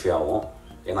ஐடென்டிஃபை ஆகும்.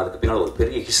 ஏன்னா அதுக்கு பின்னால் ஒரு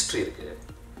பெரிய ஹிஸ்ட்ரி இருக்குது.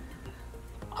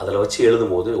 அதில் வச்சு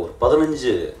எழுதும்போது ஒரு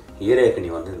 15 ஏரியாவுக்கு நீ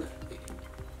வந்து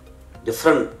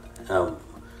டிஃப்ரெண்ட்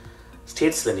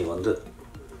ஸ்டேட்ஸில் நீ வந்து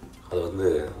அதை வந்து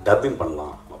டப்பிங்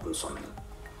பண்ணலாம் அப்படின்னு சொன்னேன்.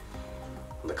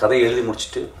 அந்த கதையை எழுதி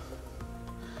முடிச்சுட்டு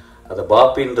அதை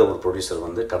பாப்பின்ற ஒரு ப்ரொடியூசர்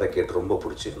வந்து கதை கேட்டு ரொம்ப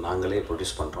பிடிச்சி நாங்களே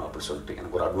ப்ரொடியூஸ் பண்ணுறோம் அப்படின்னு சொல்லிட்டு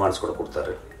எனக்கு ஒரு அட்வான்ஸ் கூட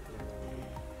கொடுத்தாரு.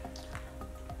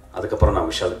 அதுக்கப்புறம் நான்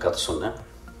விஷாலுக்கு கதை சொன்னேன்.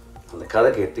 அந்த கதை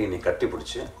கேட்டு என்னை கட்டி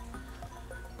பிடிச்சி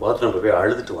பாத்ரூம் போய்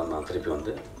அழுதுட்டு வந்தான்.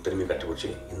 திரும்பி கட்டி பிடிச்சி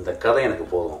இந்த கதை எனக்கு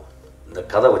போதும், இந்த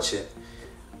கதை வச்சு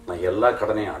நான் எல்லா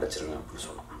கடனையும் அடைச்சிருவேன் அப்படின்னு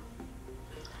சொன்னான்.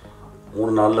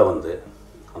 3 நாளில் வந்து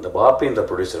அந்த பாப்பின்ற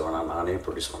ப்ரொடியூசர் வேணாம் நானே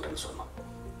ப்ரொடியூஸ் பண்ணுறேன்னு சொன்னான்.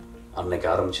 அன்னைக்கு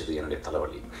ஆரம்பிச்சது என்னுடைய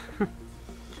தலைவலி.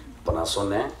 இப்போ நான்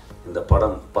சொன்னேன், இந்த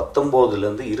படம்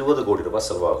 19 to 20 கோடி ரூபாய்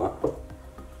செலவாகும்,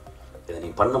 இதை நீ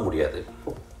பண்ண முடியாது,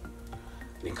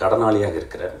 நீ கடனாளியாக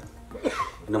இருக்கிற,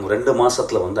 இன்னும் 2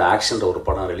 மாதத்தில் வந்து ஆக்ஷன்ற ஒரு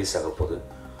படம் ரிலீஸ் ஆக போகுது,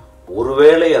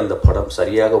 ஒருவேளை அந்த படம்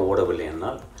சரியாக ஓடவில்லை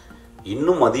என்னால்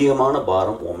இன்னும் அதிகமான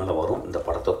பாரம் உன் மேலே வரும், இந்த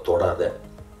படத்தை தொடாத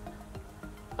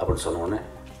அப்படின்னு சொன்னோடனே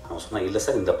அவன் சொன்னான், இல்லை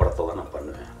சார் இந்த படத்தை தான் நான்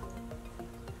பண்ணுவேன்.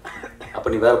 அப்போ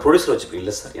நீ வேறு ப்ரொடியூசர் வச்சுக்கோ.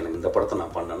 இல்லை சார் எனக்கு இந்த படத்தை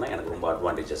நான் பண்ணேன்னா எனக்கு ரொம்ப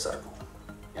அட்வான்டேஜஸாக இருக்கும்,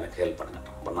 எனக்கு ஹெல்ப் பண்ணுங்க.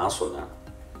 அப்போ நான் சொன்னேன்,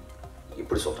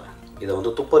 இப்படி சொல்கிறேன், இதை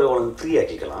வந்து துப்பறிவாளன் 3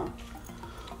 ஆக்கிக்கலாம்,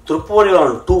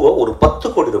 திருப்புவழியாளன் 2 ஒரு 10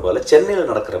 கோடி ரூபாயில் சென்னையில்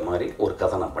நடக்கிற மாதிரி ஒரு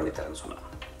கதை நான் பண்ணித்தரேன்னு சொன்னேன்.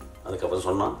 அதுக்கப்புறம்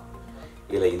சொன்னான்,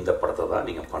 இல்லை இந்த படத்தை தான்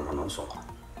நீங்கள் பண்ணணும்னு சொன்னான்.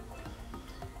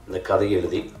 இந்த கதையை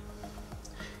எழுதி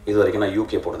இது வரைக்கும் நான்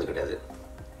யூகே போனது கிடையாது.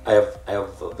 I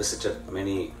have visited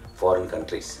many foreign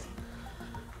countries.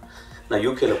 நான்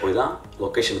யூகேயில் போய் தான்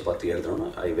லொக்கேஷன் பார்த்து எழுதணும்னு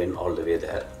ஐ வென் ஆல் த வே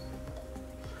தேர்.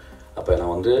 அப்போ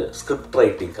நான் வந்து ஸ்கிரிப்ட்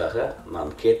ரைட்டிங்காக நான்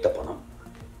கேட்ட பணம்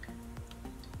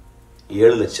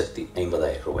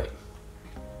 7,50,000 ரூபாய்.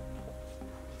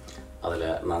 அதில்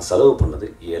நான் செலவு பண்ணது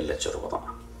 7 லட்சம் ரூபாய் தான்.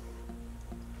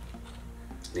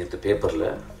 நேற்று பேப்பரில்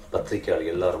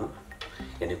பத்திரிக்கையாளர் எல்லாரும்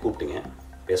என்னை கூப்பிட்டீங்க,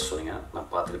 பேச சொன்னீங்க,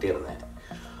 நான் பார்த்துக்கிட்டே இருந்தேன்.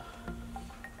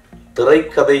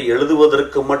 திரைக்கதை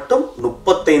எழுதுவதற்கு மட்டும்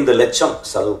 35 லட்சம்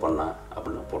செலவு பண்ண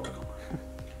அப்படின்னு போட்டிருக்கோம்.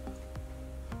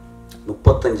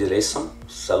 35 லட்சம்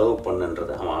செலவு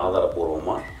பண்ணுன்றதை அவன்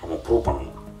ஆதாரபூர்வமாக அவன் ப்ரூவ்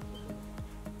பண்ணணும்.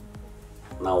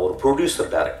 நான் ஒரு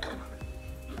ப்ரொடியூசர் டைரக்டர்,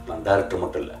 நான் டைரக்டர்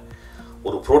மட்டும் இல்லை,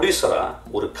 ஒரு ப்ரொடியூசராக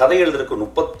ஒரு கதை எழுதுறதுக்கு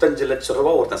 35 லட்சம்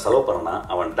ரூபா ஒருத்தன் செலவு பண்ணனா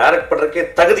அவன் டைரக்ட் பண்ணுறதுக்கே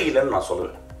தகுதி இல்லைன்னு நான்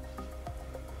சொல்லுவேன்.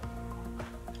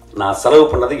 நான் செலவு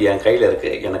பண்ணது என் கையில்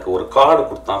இருக்குது. எனக்கு ஒரு கார்டு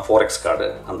கொடுத்தான், 4X கார்டு.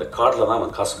 அந்த கார்டில் தான்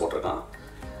அவன் காசு போட்டிருக்கான்.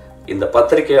 இந்த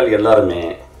பத்திரிகையால் எல்லாருமே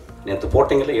நேற்று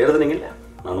போட்டிங்கல்ல, எழுதுனீங்கல்ல,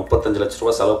 நான் 35 லட்ச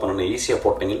ரூபா செலவு பண்ணணும் ஈஸியாக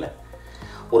போட்டிங்கல்ல.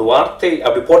 ஒரு வார்த்தை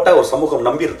அப்படி போட்டால் ஒரு சமூகம்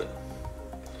நம்பிடுது.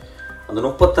 அந்த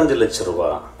 35 லட்ச ரூபா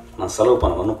நான் செலவு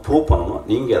பண்ணணும்னு ப்ரூவ் பண்ணணும்,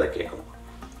 நீங்கள் அதை கேட்கணும்.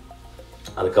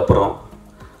 அதுக்கப்புறம்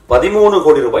 13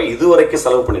 கோடி ரூபாய் இதுவரைக்கும்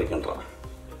செலவு பண்ணியிருக்கேன்றான்.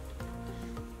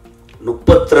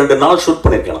 32 நாள் ஷூட்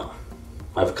பண்ணியிருக்கேன்.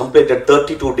 I have completed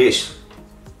 32 days.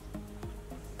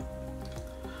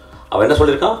 அவன் என்ன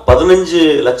சொல்லியிருக்கான், 15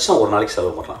 லட்சம் ஒரு நாளைக்கு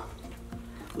செலவு பண்ணுறான்.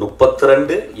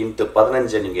 32 ×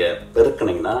 15 நீங்கள்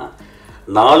பெருக்கினீங்கன்னா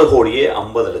 4 கோடியே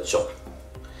 50 லட்சம்.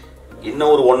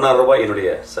 இன்னும் ஒரு 1.5 ரூபாய் என்னுடைய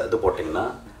இது போட்டிங்கன்னா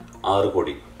 6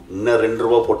 கோடி. இன்னும் 2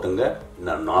 ரூபா போட்டுங்க,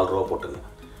 இன்னும் 4 ரூபா போட்டுங்க.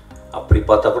 அப்படி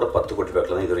பார்த்தா கூட 10 கோடி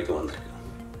ரூபாய்க்கு தான் இது வரைக்கும் வந்திருக்கு.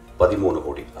 13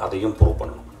 கோடி அதையும் ப்ரூவ்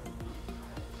பண்ணணும்.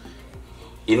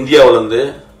 இந்தியாவிலேருந்து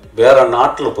வேற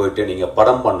நாட்டில் போயிட்டு நீங்கள்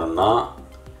படம் பண்ணணும்னா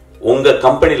உங்கள்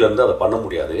கம்பெனிலேருந்து அதை பண்ண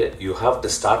முடியாது. You have to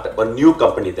start a new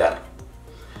company தேர்.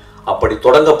 அப்படி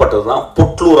தொடங்கப்பட்டது தான்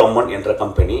புட்லூர் அம்மன் என்ற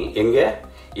கம்பெனி. எங்கே?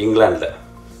 இங்கிலாண்டில்.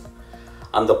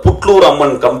 அந்த புட்லூர்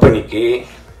அம்மன் கம்பெனிக்கு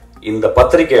இந்த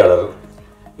பத்திரிகையாளர்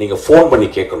நீங்கள் ஃபோன் பண்ணி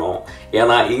கேட்கணும்.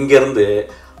 ஏன்னா இங்கேருந்து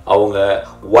அவங்க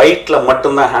ஒயிட்டில்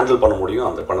மட்டும்தான் ஹேண்டில் பண்ண முடியும்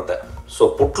அந்த பணத்தை. ஸோ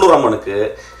புட்லூர் அம்மனுக்கு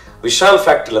விஷால்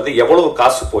ஃபேக்ட்ரியிலேருந்து எவ்வளவு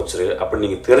காசு போச்சு அப்படின்னு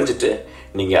நீங்கள் தெரிஞ்சுட்டு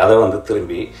நீங்கள் அதை வந்து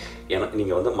திரும்பி எனக்கு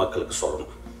நீங்கள் வந்து மக்களுக்கு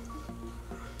சொல்லணும்.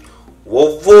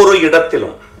 ஒவ்வொரு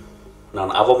இடத்திலும்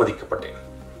நான் அவமதிக்கப்பட்டேன்.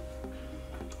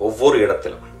 ஒவ்வொரு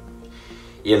இடத்திலும்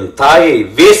என் தாயை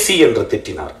வேசி என்று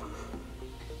திட்டினார்.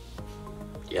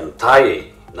 என் தாயை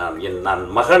நான்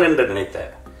மகன் என்று நினைத்த,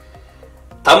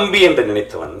 தம்பி என்று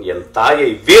நினைத்தவன் என் தாயை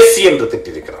வேசி என்று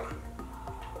திட்டிருக்கிறான்.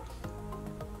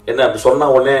 என்ன அப்படி சொன்னா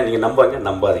உடனே நீங்க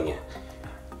நம்பாதீங்க.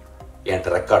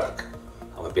 என்கிட்ட ரெக்கார்ட் இருக்கு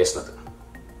அவன் பேசினது.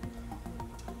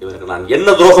 இவனுக்கு நான் என்ன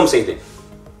துரோகம் செய்தேன்?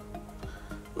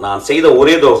 நான் செய்த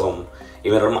ஒரே துரோகம்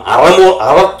இவன்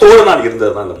அறத்தோடு நான்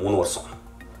இருந்தது தான் இந்த 3 வருஷம்.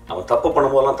 அவன் தப்பு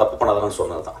பண்ணும்போதெல்லாம் தப்பு பண்ணாதான்னு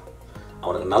சொன்னது தான்.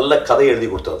 அவனுக்கு நல்ல கதை எழுதி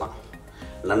கொடுத்தது தான்.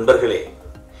 நண்பர்களே,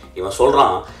 இவன்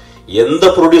சொல்றான் எந்த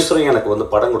ப்ரொடியூசரும் எனக்கு வந்து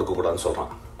படம் கொடுக்க கூடாதுன்னு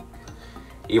சொல்றான்.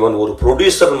 இவன் ஒரு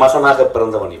ப்ரொடியூசர் மகனாக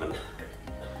பிறந்தவன். இவன்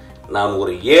நான்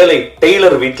ஒரு ஏழை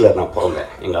டெய்லர் வீட்டில் நான் பிறந்தேன்.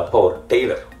 எங்க அப்பா ஒரு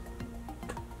டெய்லர்.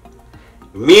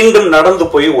 மீண்டும் நடந்து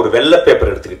போய் ஒரு வெள்ளை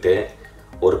பேப்பர் எடுத்துக்கிட்டு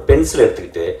ஒரு பென்சில்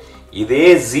எடுத்துக்கிட்டு இதே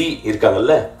ஜி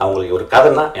இருக்காங்கல்ல அவங்களுக்கு ஒரு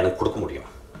கதைன்னா எனக்கு கொடுக்க முடியும்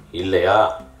இல்லையா?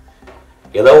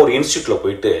 ஏதோ ஒரு இன்ஸ்டியூட்ல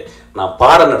போயிட்டு நான்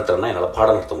பாடம் நடத்துறேன்னா என்னால்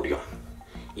பாடம் நடத்த முடியும்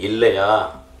இல்லையா?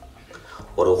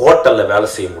 ஒரு ஹோட்டல்ல வேலை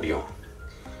செய்ய முடியும்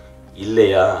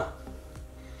இல்லையா?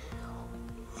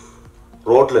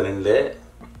 ரோட்ல நின்று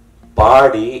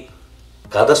பாடி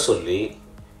கதை சொல்லி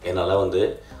என்னால் வந்து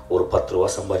ஒரு 10 ரூபா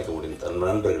சம்பாதிக்க முடியும்.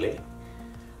 நண்பர்களே,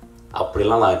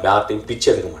 அப்படிலாம் நான் யார்ட்டையும் பிச்சை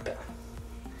எடுக்க மாட்டேன்.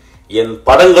 என்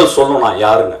படங்கள் சொல்லணும் நான்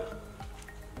யாருன்னு.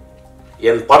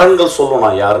 என் படங்கள் சொல்லணும்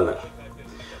நான் யாருன்னு.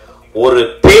 ஒரு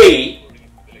பேய்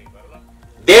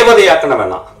தேவதையாக்கன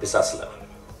வேணாம். பிசாசுல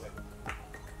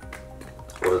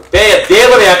ஒரு பேய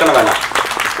தேவதையாக்கன வேணாம்.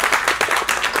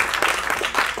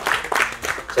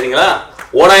 சரிங்களா?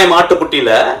 ஓனாயம்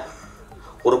ஆட்டுக்குட்டியில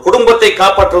ஒரு குடும்பத்தை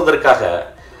காப்பாற்றுவதற்காக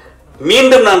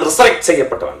மீண்டும் நான் ரிசரெக்ட்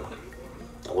செய்யப்பட்டவன்.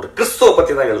 ஒரு கிறிஸ்துவ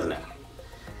பத்தி தான் எழுதினேன்.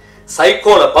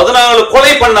 சைக்கோல 14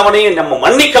 கொலை பண்ணவனையும் நம்ம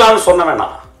மன்னிக்கலாம்னு சொன்ன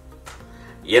வேணாம்.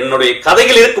 என்னுடைய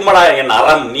கதையில் இருக்குமாடா என்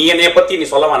அறம். நீ என்னைய பத்தி நீ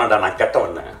சொல்ல வேணாடா, நான்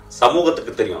கெட்டவன்.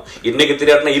 சமூகத்துக்கு தெரியும். இன்னைக்கு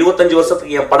தெரியாதுன்னா 25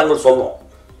 வருஷத்துக்கு என் படங்கள் சொல்லும்.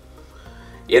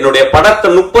 என்னுடைய படத்தை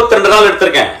 32 நாள்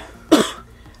எடுத்திருக்கேன்.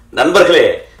 நண்பர்களே,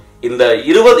 இந்த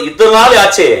 20 நாள்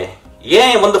ஆச்சே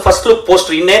ஏன் வந்து ஃபர்ஸ்ட் லுக்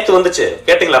போஸ்டர் இன்னேத்து வந்துச்சு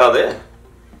கேட்டீங்களா? யாராவது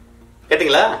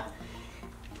கேட்டீங்களா?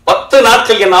 10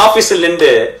 நாட்கள் என் ஆபீஸில்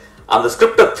நின்று அந்த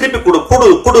ஸ்கிரிப்டை திருப்பி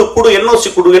குடு என்ஓசி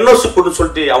குடுன்னு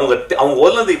சொல்லிட்டு அவங்க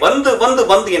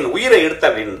வந்து என் உயிரை எடுத்த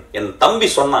என் தம்பி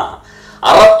சொன்னா,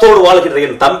 அறத்தோடு வாழ்கிற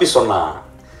என் தம்பி சொன்னா,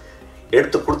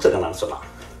 எடுத்து கொடுத்துருக்கேன் நான் சொன்னான்.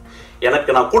 எனக்கு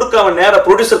நான் கொடுக்காம நேர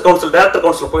ப்ரொடியூசர் கவுன்சில் டைரக்டர்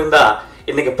கவுன்சில் போயிருந்தா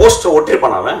இன்னைக்கு போஸ்டர்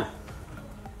ஒற்றிருப்பானா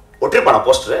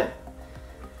போஸ்டர்?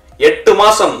 8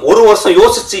 மாசம் 1 வருஷம்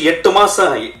யோசிச்சு 8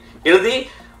 மாசம் எழுதி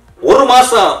 1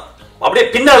 மாசம் அப்படியே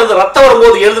பின்னால ரத்தம்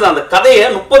வரும்போது எழுதுன அந்த கதையை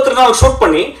 32 நாள் ஷூட்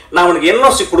பண்ணி நான் அவனுக்கு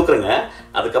என்ஓசி கொடுக்குறேங்க.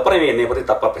 அதுக்கப்புறம் என்னை பத்தி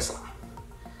தப்பா பேசலாம்.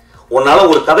 உன்னால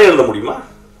ஒரு கதை எழுத முடியுமா?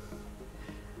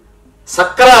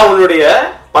 சக்கரா அவனுடைய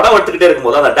படம் எடுத்துக்கிட்டே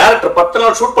இருக்கும்போது அந்த டைரக்டர் 10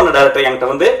 நாள் ஷூட் பண்ண டைரக்டர் என்கிட்ட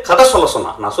வந்து கதை சொல்ல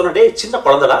சொன்னான். நான் சொன்னேன், டேய் சின்ன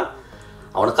குழந்தைடா,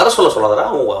 அவனை கதை சொல்லாதடா,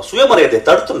 அவன் சுயமரியாதையை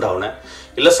தடுத்துண்டா அவனை.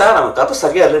 இல்லை சார் அவன் கதை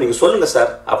சரியா இல்லை, நீங்க சொல்லுங்க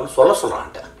சார் அப்படின்னு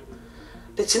சொல்றான்ட்ட.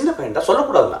 டே சின்ன பையன்டா,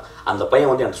 சொல்லக்கூடாதுண்ணா. அந்த பையன்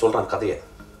வந்து எனக்கு சொல்றான் கதையை,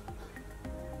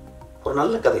 ஒரு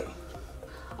நல்ல கதை.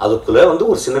 அதுக்குள்ள வந்து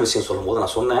ஒரு சின்ன விஷயம் சொல்லும் போது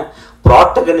நான் சொன்னேன்,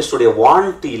 ப்ராட்டகனிஸ்டுடைய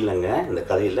வாண்ட் இல்லைங்க இந்த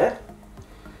கதையில.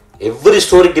 Every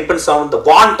story depends on the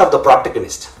want of the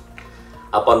ப்ராட்டகனிஸ்ட்.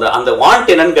 அப்ப அந்த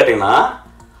வாண்ட் என்னன்னு கேட்டீங்கன்னா,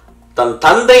 தன்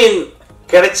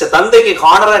தந்தைக்கு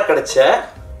ஹானரா கிடைச்ச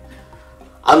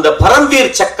அந்த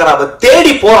பரம்வீர் சக்கராவை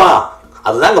தேடி போறான்.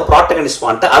 அதுதான் இங்க ப்ராட்டகனிஸ்ட்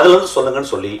வாண்ட். அதுல இருந்து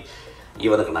சொல்லுங்கன்னு சொல்லி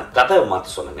இவனுக்கு நான் கதை மாற்றி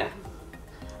சொன்னேங்க.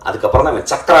 அதுக்கப்புறம் தான்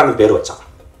இவன் சக்கரான்னு பேர் வச்சான்.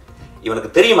 இவனுக்கு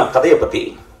தெரியுமா கதையை பத்தி?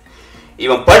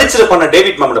 இவன் படிச்சிருப்பான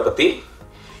டேவிட் மாமனை பத்தி,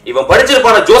 இவன்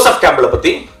படிச்சிருப்பான ஜோசப் கேம்பிளை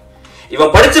பத்தி,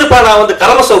 இவன் படிச்சிருப்பான வந்து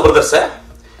கரமசவ் பிரதர்ஸ.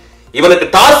 இவனுக்கு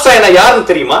டால்ஸ்டாய் யாருன்னு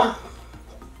தெரியுமா?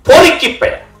 பொறுக்கி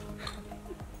பெயர்,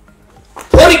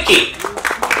 பொறுக்கி.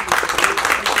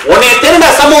 உன்னைய தெரிந்த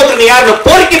சமூகத்துக்கு நீ யாருன்னு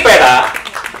பொறுக்கி பெயரா.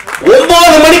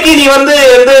 9 மணிக்கு நீ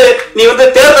வந்து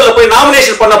தேர்தலில் போய்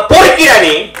நாமினேஷன் பண்ண பொறுக்கிடா.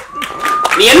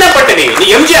 நீ என்ன பட்ட? நீ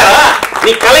எம்ஜிஆரா?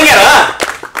 நீ கலைஞரா?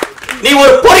 நீ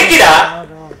ஒரு பொறுக்கிடா.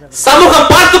 சமூகம்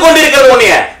பார்த்து கொண்டிருக்கிறது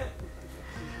உன்னைய.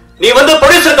 நீ வந்து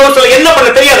ப்ரொடியூசர் கவுன்சில் என்ன பண்ண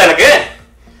தெரியாது எனக்கு.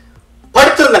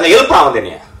 படுத்திருந்தாங்க, எழுப்பான் வந்து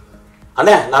நீ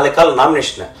அண்ணா நாளைக்கு கால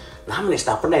நாமினேஷன்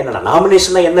அப்படின்னா என்ன?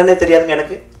 நாமினேஷன் என்னன்னே தெரியாதுங்க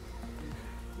எனக்கு.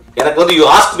 எனக்கு வந்து you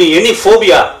ask me any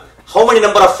phobia, how many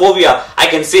number of phobia, I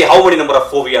can say how many number of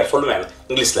phobia சொல்லுவேன்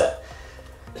இங்கிலீஷ்ல.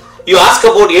 You ask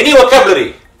about any vocabulary,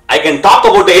 I can talk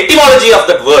about the etymology of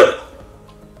that word.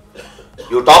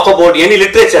 You talk about any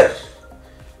literature,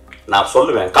 நான்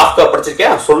சொல்லுவேன். Kafka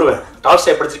படிச்சிருக்கியா? சொல்லுவேன்.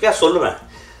 Tolstoy படிச்சிருக்கியா? சொல்லுவேன்.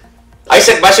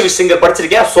 Isaac பாஷவிச் singer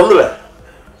படிச்சிருக்கியா? சொல்லுவேன்.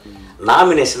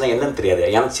 Nomination என்னன்னு தெரியாது.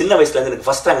 எனக்கு சின்ன வயசுல இருந்து எனக்கு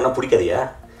ஃபர்ஸ்ட் ரேங்க்னா பிடிக்காதியா.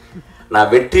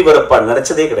 நான் வெற்றி பெறப்பா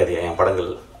நினைச்சதே கிடையாது என்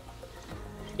படங்கள்.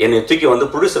 என்னை தூக்கி வந்து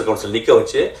ப்ரொடியூசர் கவுன்சில் நிக்க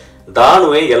வச்சு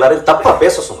தானுவை எல்லாரையும் தப்பா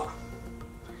பேச சொன்னான்.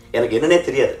 எனக்கு என்னன்னே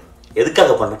தெரியாது.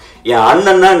 எதுக்காக பண்ண? என்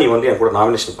அண்ணன்னா நீ வந்து என் கூட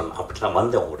நாமினேஷன் பண்ண, அப்படி நான்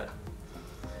வந்தேன் உங்க கூட.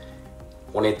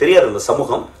 உனக்கு தெரியாது இந்த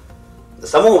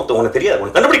சமூகத்தை உனக்கு தெரியாது,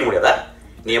 உனக்கு கண்டுபிடிக்க முடியாதா?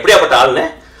 நீ எப்படியாப்பட்ட ஆளுன்னு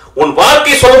உன்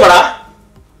வாழ்க்கை சொல்லுமடா.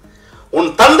 உன்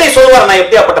தந்தை சொல்லுவார் நான்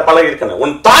எப்படியாப்பட்ட பழகி இருக்கேன்னு,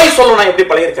 உன் தாய் சொல்லுவா நான் எப்படி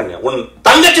பழகி இருக்கேன்னு, உன்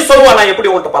தங்கச்சி சொல்லுவா நான் எப்படி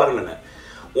உன்கிட்ட பழகணுன்னு,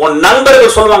 உன்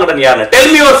நண்பர்கள் சொல்லுவாங்க நீ யாருன்னு. Tell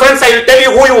me your friends, I will tell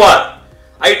you who you are.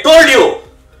 I told you.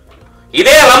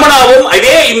 இதே ரமணாவும்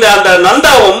இதே அந்த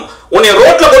நந்தாவும் உன்னை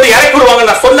ரோட்ல போட்டு இறக்கி விடுவாங்க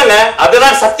நான் சொன்னேங்க.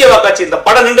 அதுதான் சத்தியவாக்காச்சு. இந்த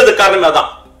படம் நின்றது காரணமே அதான்.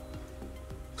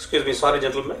 எக்ஸ்கியூஸ் மீ, சாரி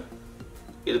ஜென்டில்மேன்,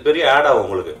 இது பெரிய ஆட் ஆகும்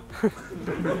உங்களுக்கு.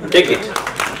 Take it.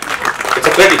 It's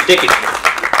a credit. Take it.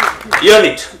 Earn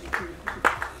it.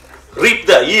 Reap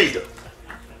the yield.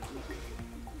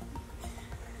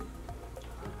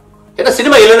 என்ன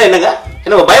சினிமா இல்லைன்னா என்னங்க?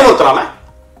 என்ன பயமுறுத்துறாம?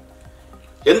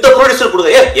 எந்த ப்ரொடியூசர்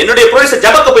கொடுங்க? என்னுடைய ப்ரொடியூசர்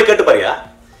ஜபக்க போய் கேட்டு பாரியா?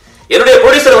 என்னுடைய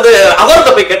ப்ரொடியூசர் வந்து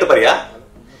அவரத்தை போய் கேட்டு பாரியா?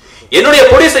 என்னுடைய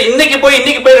ப்ரொடியூசர் இன்னைக்கு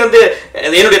போய் வந்து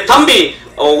என்னுடைய தம்பி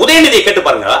உதயநிதியை கேட்டு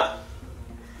பாருங்க.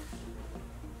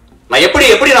 நான்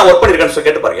எப்படி நான் ஒர்க் பண்ணிருக்கேன்னு சொல்லி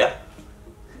கேட்டு பாருங்க.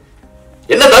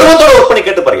 என்ன தர்மத்தோட ஒர்க் பண்ணி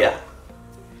கேட்டு பாருங்க.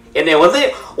 என்னை வந்து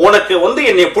உனக்கு வந்து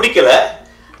என்னை பிடிக்கல,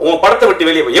 உன் படத்தை விட்டு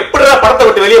வெளியே போய் எப்படிடா படத்தை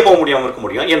விட்டு வெளியே போக முடியும் இருக்க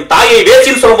முடியும்? என் தாயை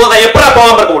வேசின்னு சொல்லும் போது எப்படா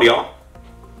போகாம இருக்க முடியும்?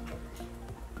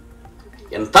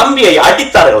 என் தம்பியை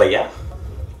அடித்தார்கள் ஐயா.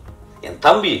 என்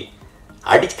தம்பி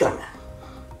அடிக்கிறாங்க.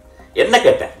 என்ன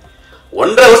கேட்டேன்?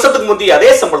 1.5 வருஷத்துக்கு முந்தைய அதே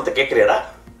சம்பளத்தை கேட்கிறேடா.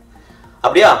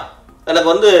 அப்படியா? எனக்கு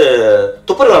வந்து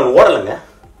துப்பறிவாளன் ஓடலைங்க.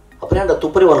 அப்படியே அந்த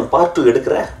துப்பறிவாளன் பார்ட் 2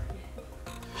 எடுக்கிற?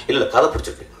 இல்ல கதை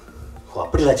பிடிச்சிருக்கு. ஓ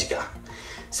அப்படி லாஜிக்கா?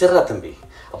 சரிடா தம்பி,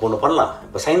 அப்போ ஒன்று பண்ணலாம்.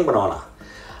 இப்போ சைன் பண்ண வேணாம்.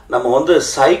 நம்ம வந்து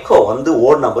சைக்கோ வந்து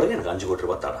ஓடினா பிறகு எனக்கு 5 கோடி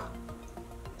ரூபாய் தாடா.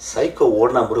 சைக்கோ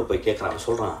ஓடினா பிறகு போய் கேட்குறான்.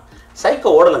 சொல்கிறான், சைக்கோ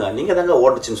ஓடலைங்க, நீங்கள் தாங்க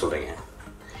ஓடுச்சுன்னு சொல்கிறீங்க.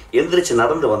 எந்திரிச்சு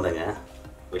நடந்து வந்தேங்க.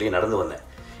 வெளியே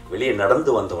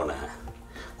நடந்து வந்தவொடனே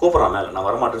கூப்பிட்றான் மேலே. நான்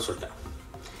வரமாட்டேன்னு சொல்லிட்டேன்.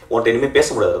 உன்கிட்ட இனிமேல் பேச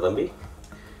முடியாது தம்பி.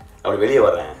 அப்படி வெளியே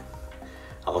வர்றேன்.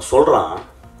 அவன் சொல்கிறான்,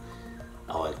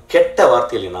 அவன் கெட்ட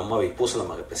வார்த்தையில் என் அம்மாவை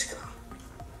பூசணமாக பேசிக்கிறான்.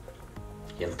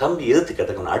 என் தம்பி எதிர்த்து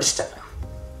கேட்டவன் அடிச்சிட்டாங்க.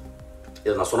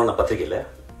 இதை நான் சொன்ன பத்திரிகையில்.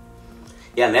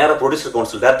 ஏன் நேராக ப்ரொடியூசர்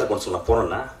கவுன்சில், டேரக்டர் கவுன்சில் நான்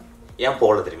போனேன்னா ஏன்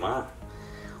போகல தெரியுமா?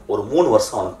 ஒரு 3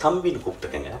 வருஷம் அவனை தம்பின்னு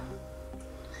கூப்பிட்டுருக்கேங்க.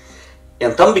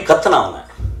 என் தம்பி கத்தனா அவனை,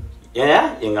 ஏன்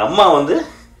எங்கள் அம்மா வந்து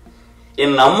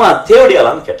என் அம்மா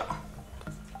தேவடியாளான்னு கேட்டான்.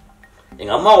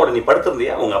 எங்கள் அம்மாவோட நீ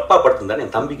படுத்திருந்தியா, உங்கள் அப்பா படுத்திருந்தான்னு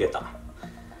என் தம்பி கேட்டான்.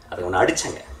 அதுக்கு அவனை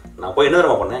அடித்தாங்க. நான் போய் என்ன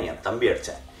தெரியுமா பண்ணேன்? என் தம்பி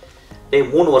அடித்தேன்.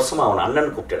 3 வருஷமாக அவனை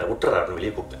அண்ணன் கூப்பிட்டேன், விட்டுறாருன்னு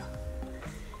வெளியே கூப்பிட்டேன்.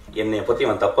 என்னை பற்றி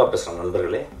அவன் தப்பாக பேசுகிறான்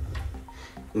நண்பர்களே.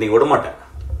 இன்னைக்கு விடமாட்டேன்.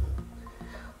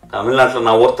 தமிழ்நாட்டில்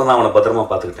நான் ஒருத்தன் தான் அவனை பத்திரமா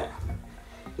பார்த்துக்கிட்டேன்.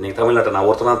 இன்னைக்கு தமிழ்நாட்டை நான்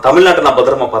ஒருத்தன் தான், தமிழ்நாட்டை நான்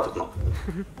பத்திரமா பார்த்துக்கணும்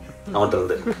அவன்கிட்ட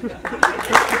இருந்து.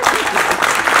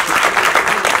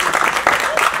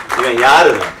 இவன்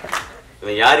யாரு?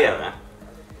 இவன் யார் அவன்?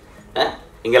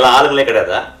 இங்கெல்லாம் ஆளுங்களே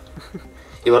கிடையாதா?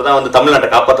 இவர் தான் வந்து தமிழ்நாட்டை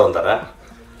காப்பாற்ற வந்தாரா?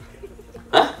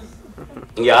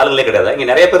 இங்க ஆளுங்களே கிடையாதா? இங்க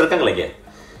நிறைய பேர் இருக்காங்களே இங்க.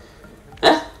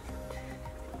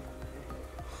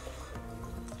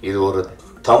 இது ஒரு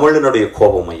தமிழனுடைய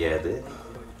கோபம் ஐயா.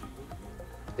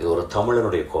 இது ஒரு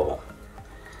தமிழனுடைய கோபம்.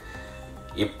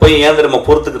 இப்ப ஏன் நம்ம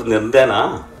பொறுத்துக்கிட்டு இருந்தேன்னா,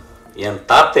 என்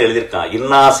தாத்தை எழுதியிருக்கான்,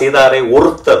 இன்னா செய்தாரை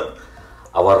ஒருத்தர்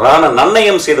அவரான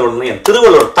நன்னயம் செய்தவள் என்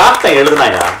திருவள்ளுவர் தாத்தை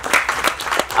எழுதினாயா.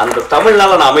 அந்த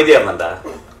தமிழ்னால நான் அமைதியா இருந்தேன்டா.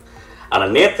 ஆனா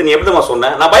நேத்து நீ எப்படிமா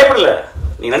சொன்ன? நான் பயப்படல.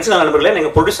 நீ நினைச்சு நான் நண்பர்களே,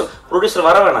 எங்க ப்ரொடியூசர்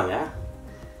வர வேணாங்க.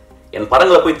 என்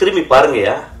படங்களை போய் திரும்பி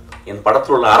பாருங்கய்யா. என்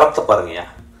படத்தில் உள்ள அறத்தை பாருங்கய்யா.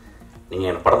 நீங்க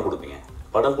எனக்கு படம் கொடுப்பீங்க.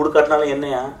 படம் கொடுக்காட்டினாலும்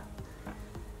என்னையா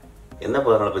என்ன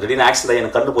இப்போ திடீர்னு ஆக்ஷன்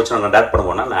எனக்கு கண்டு போச்சு, நான் டேரக்ட் பண்ண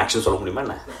போனா நான் ஆக்ஷன் சொல்ல முடியுமா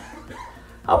என்ன?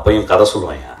 அப்பையும் கதை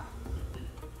சொல்லுவேன்.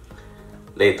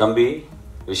 டேய் தம்பி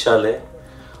விஷாலு,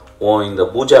 உன் இந்த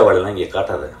பூஜா வேலைலாம் இங்கே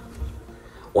காட்டாத.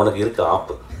 உனக்கு இருக்க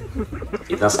ஆப்பு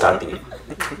இதுதான் ஸ்டார்டிங்.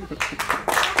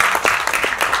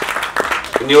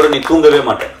 இன்னையோட நீ தூங்கவே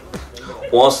மாட்டேன்.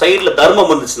 உன் சைடில்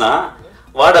தர்மம் வந்துச்சுன்னா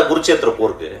வாடா குருச்சேத்திர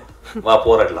போருக்கு வா,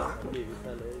 போராடலாம்.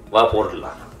 வா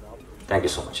போராடலாம்.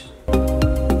 Thank you so much.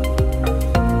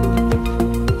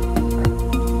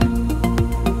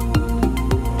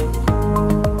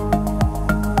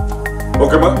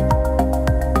 ஓகேம்மா.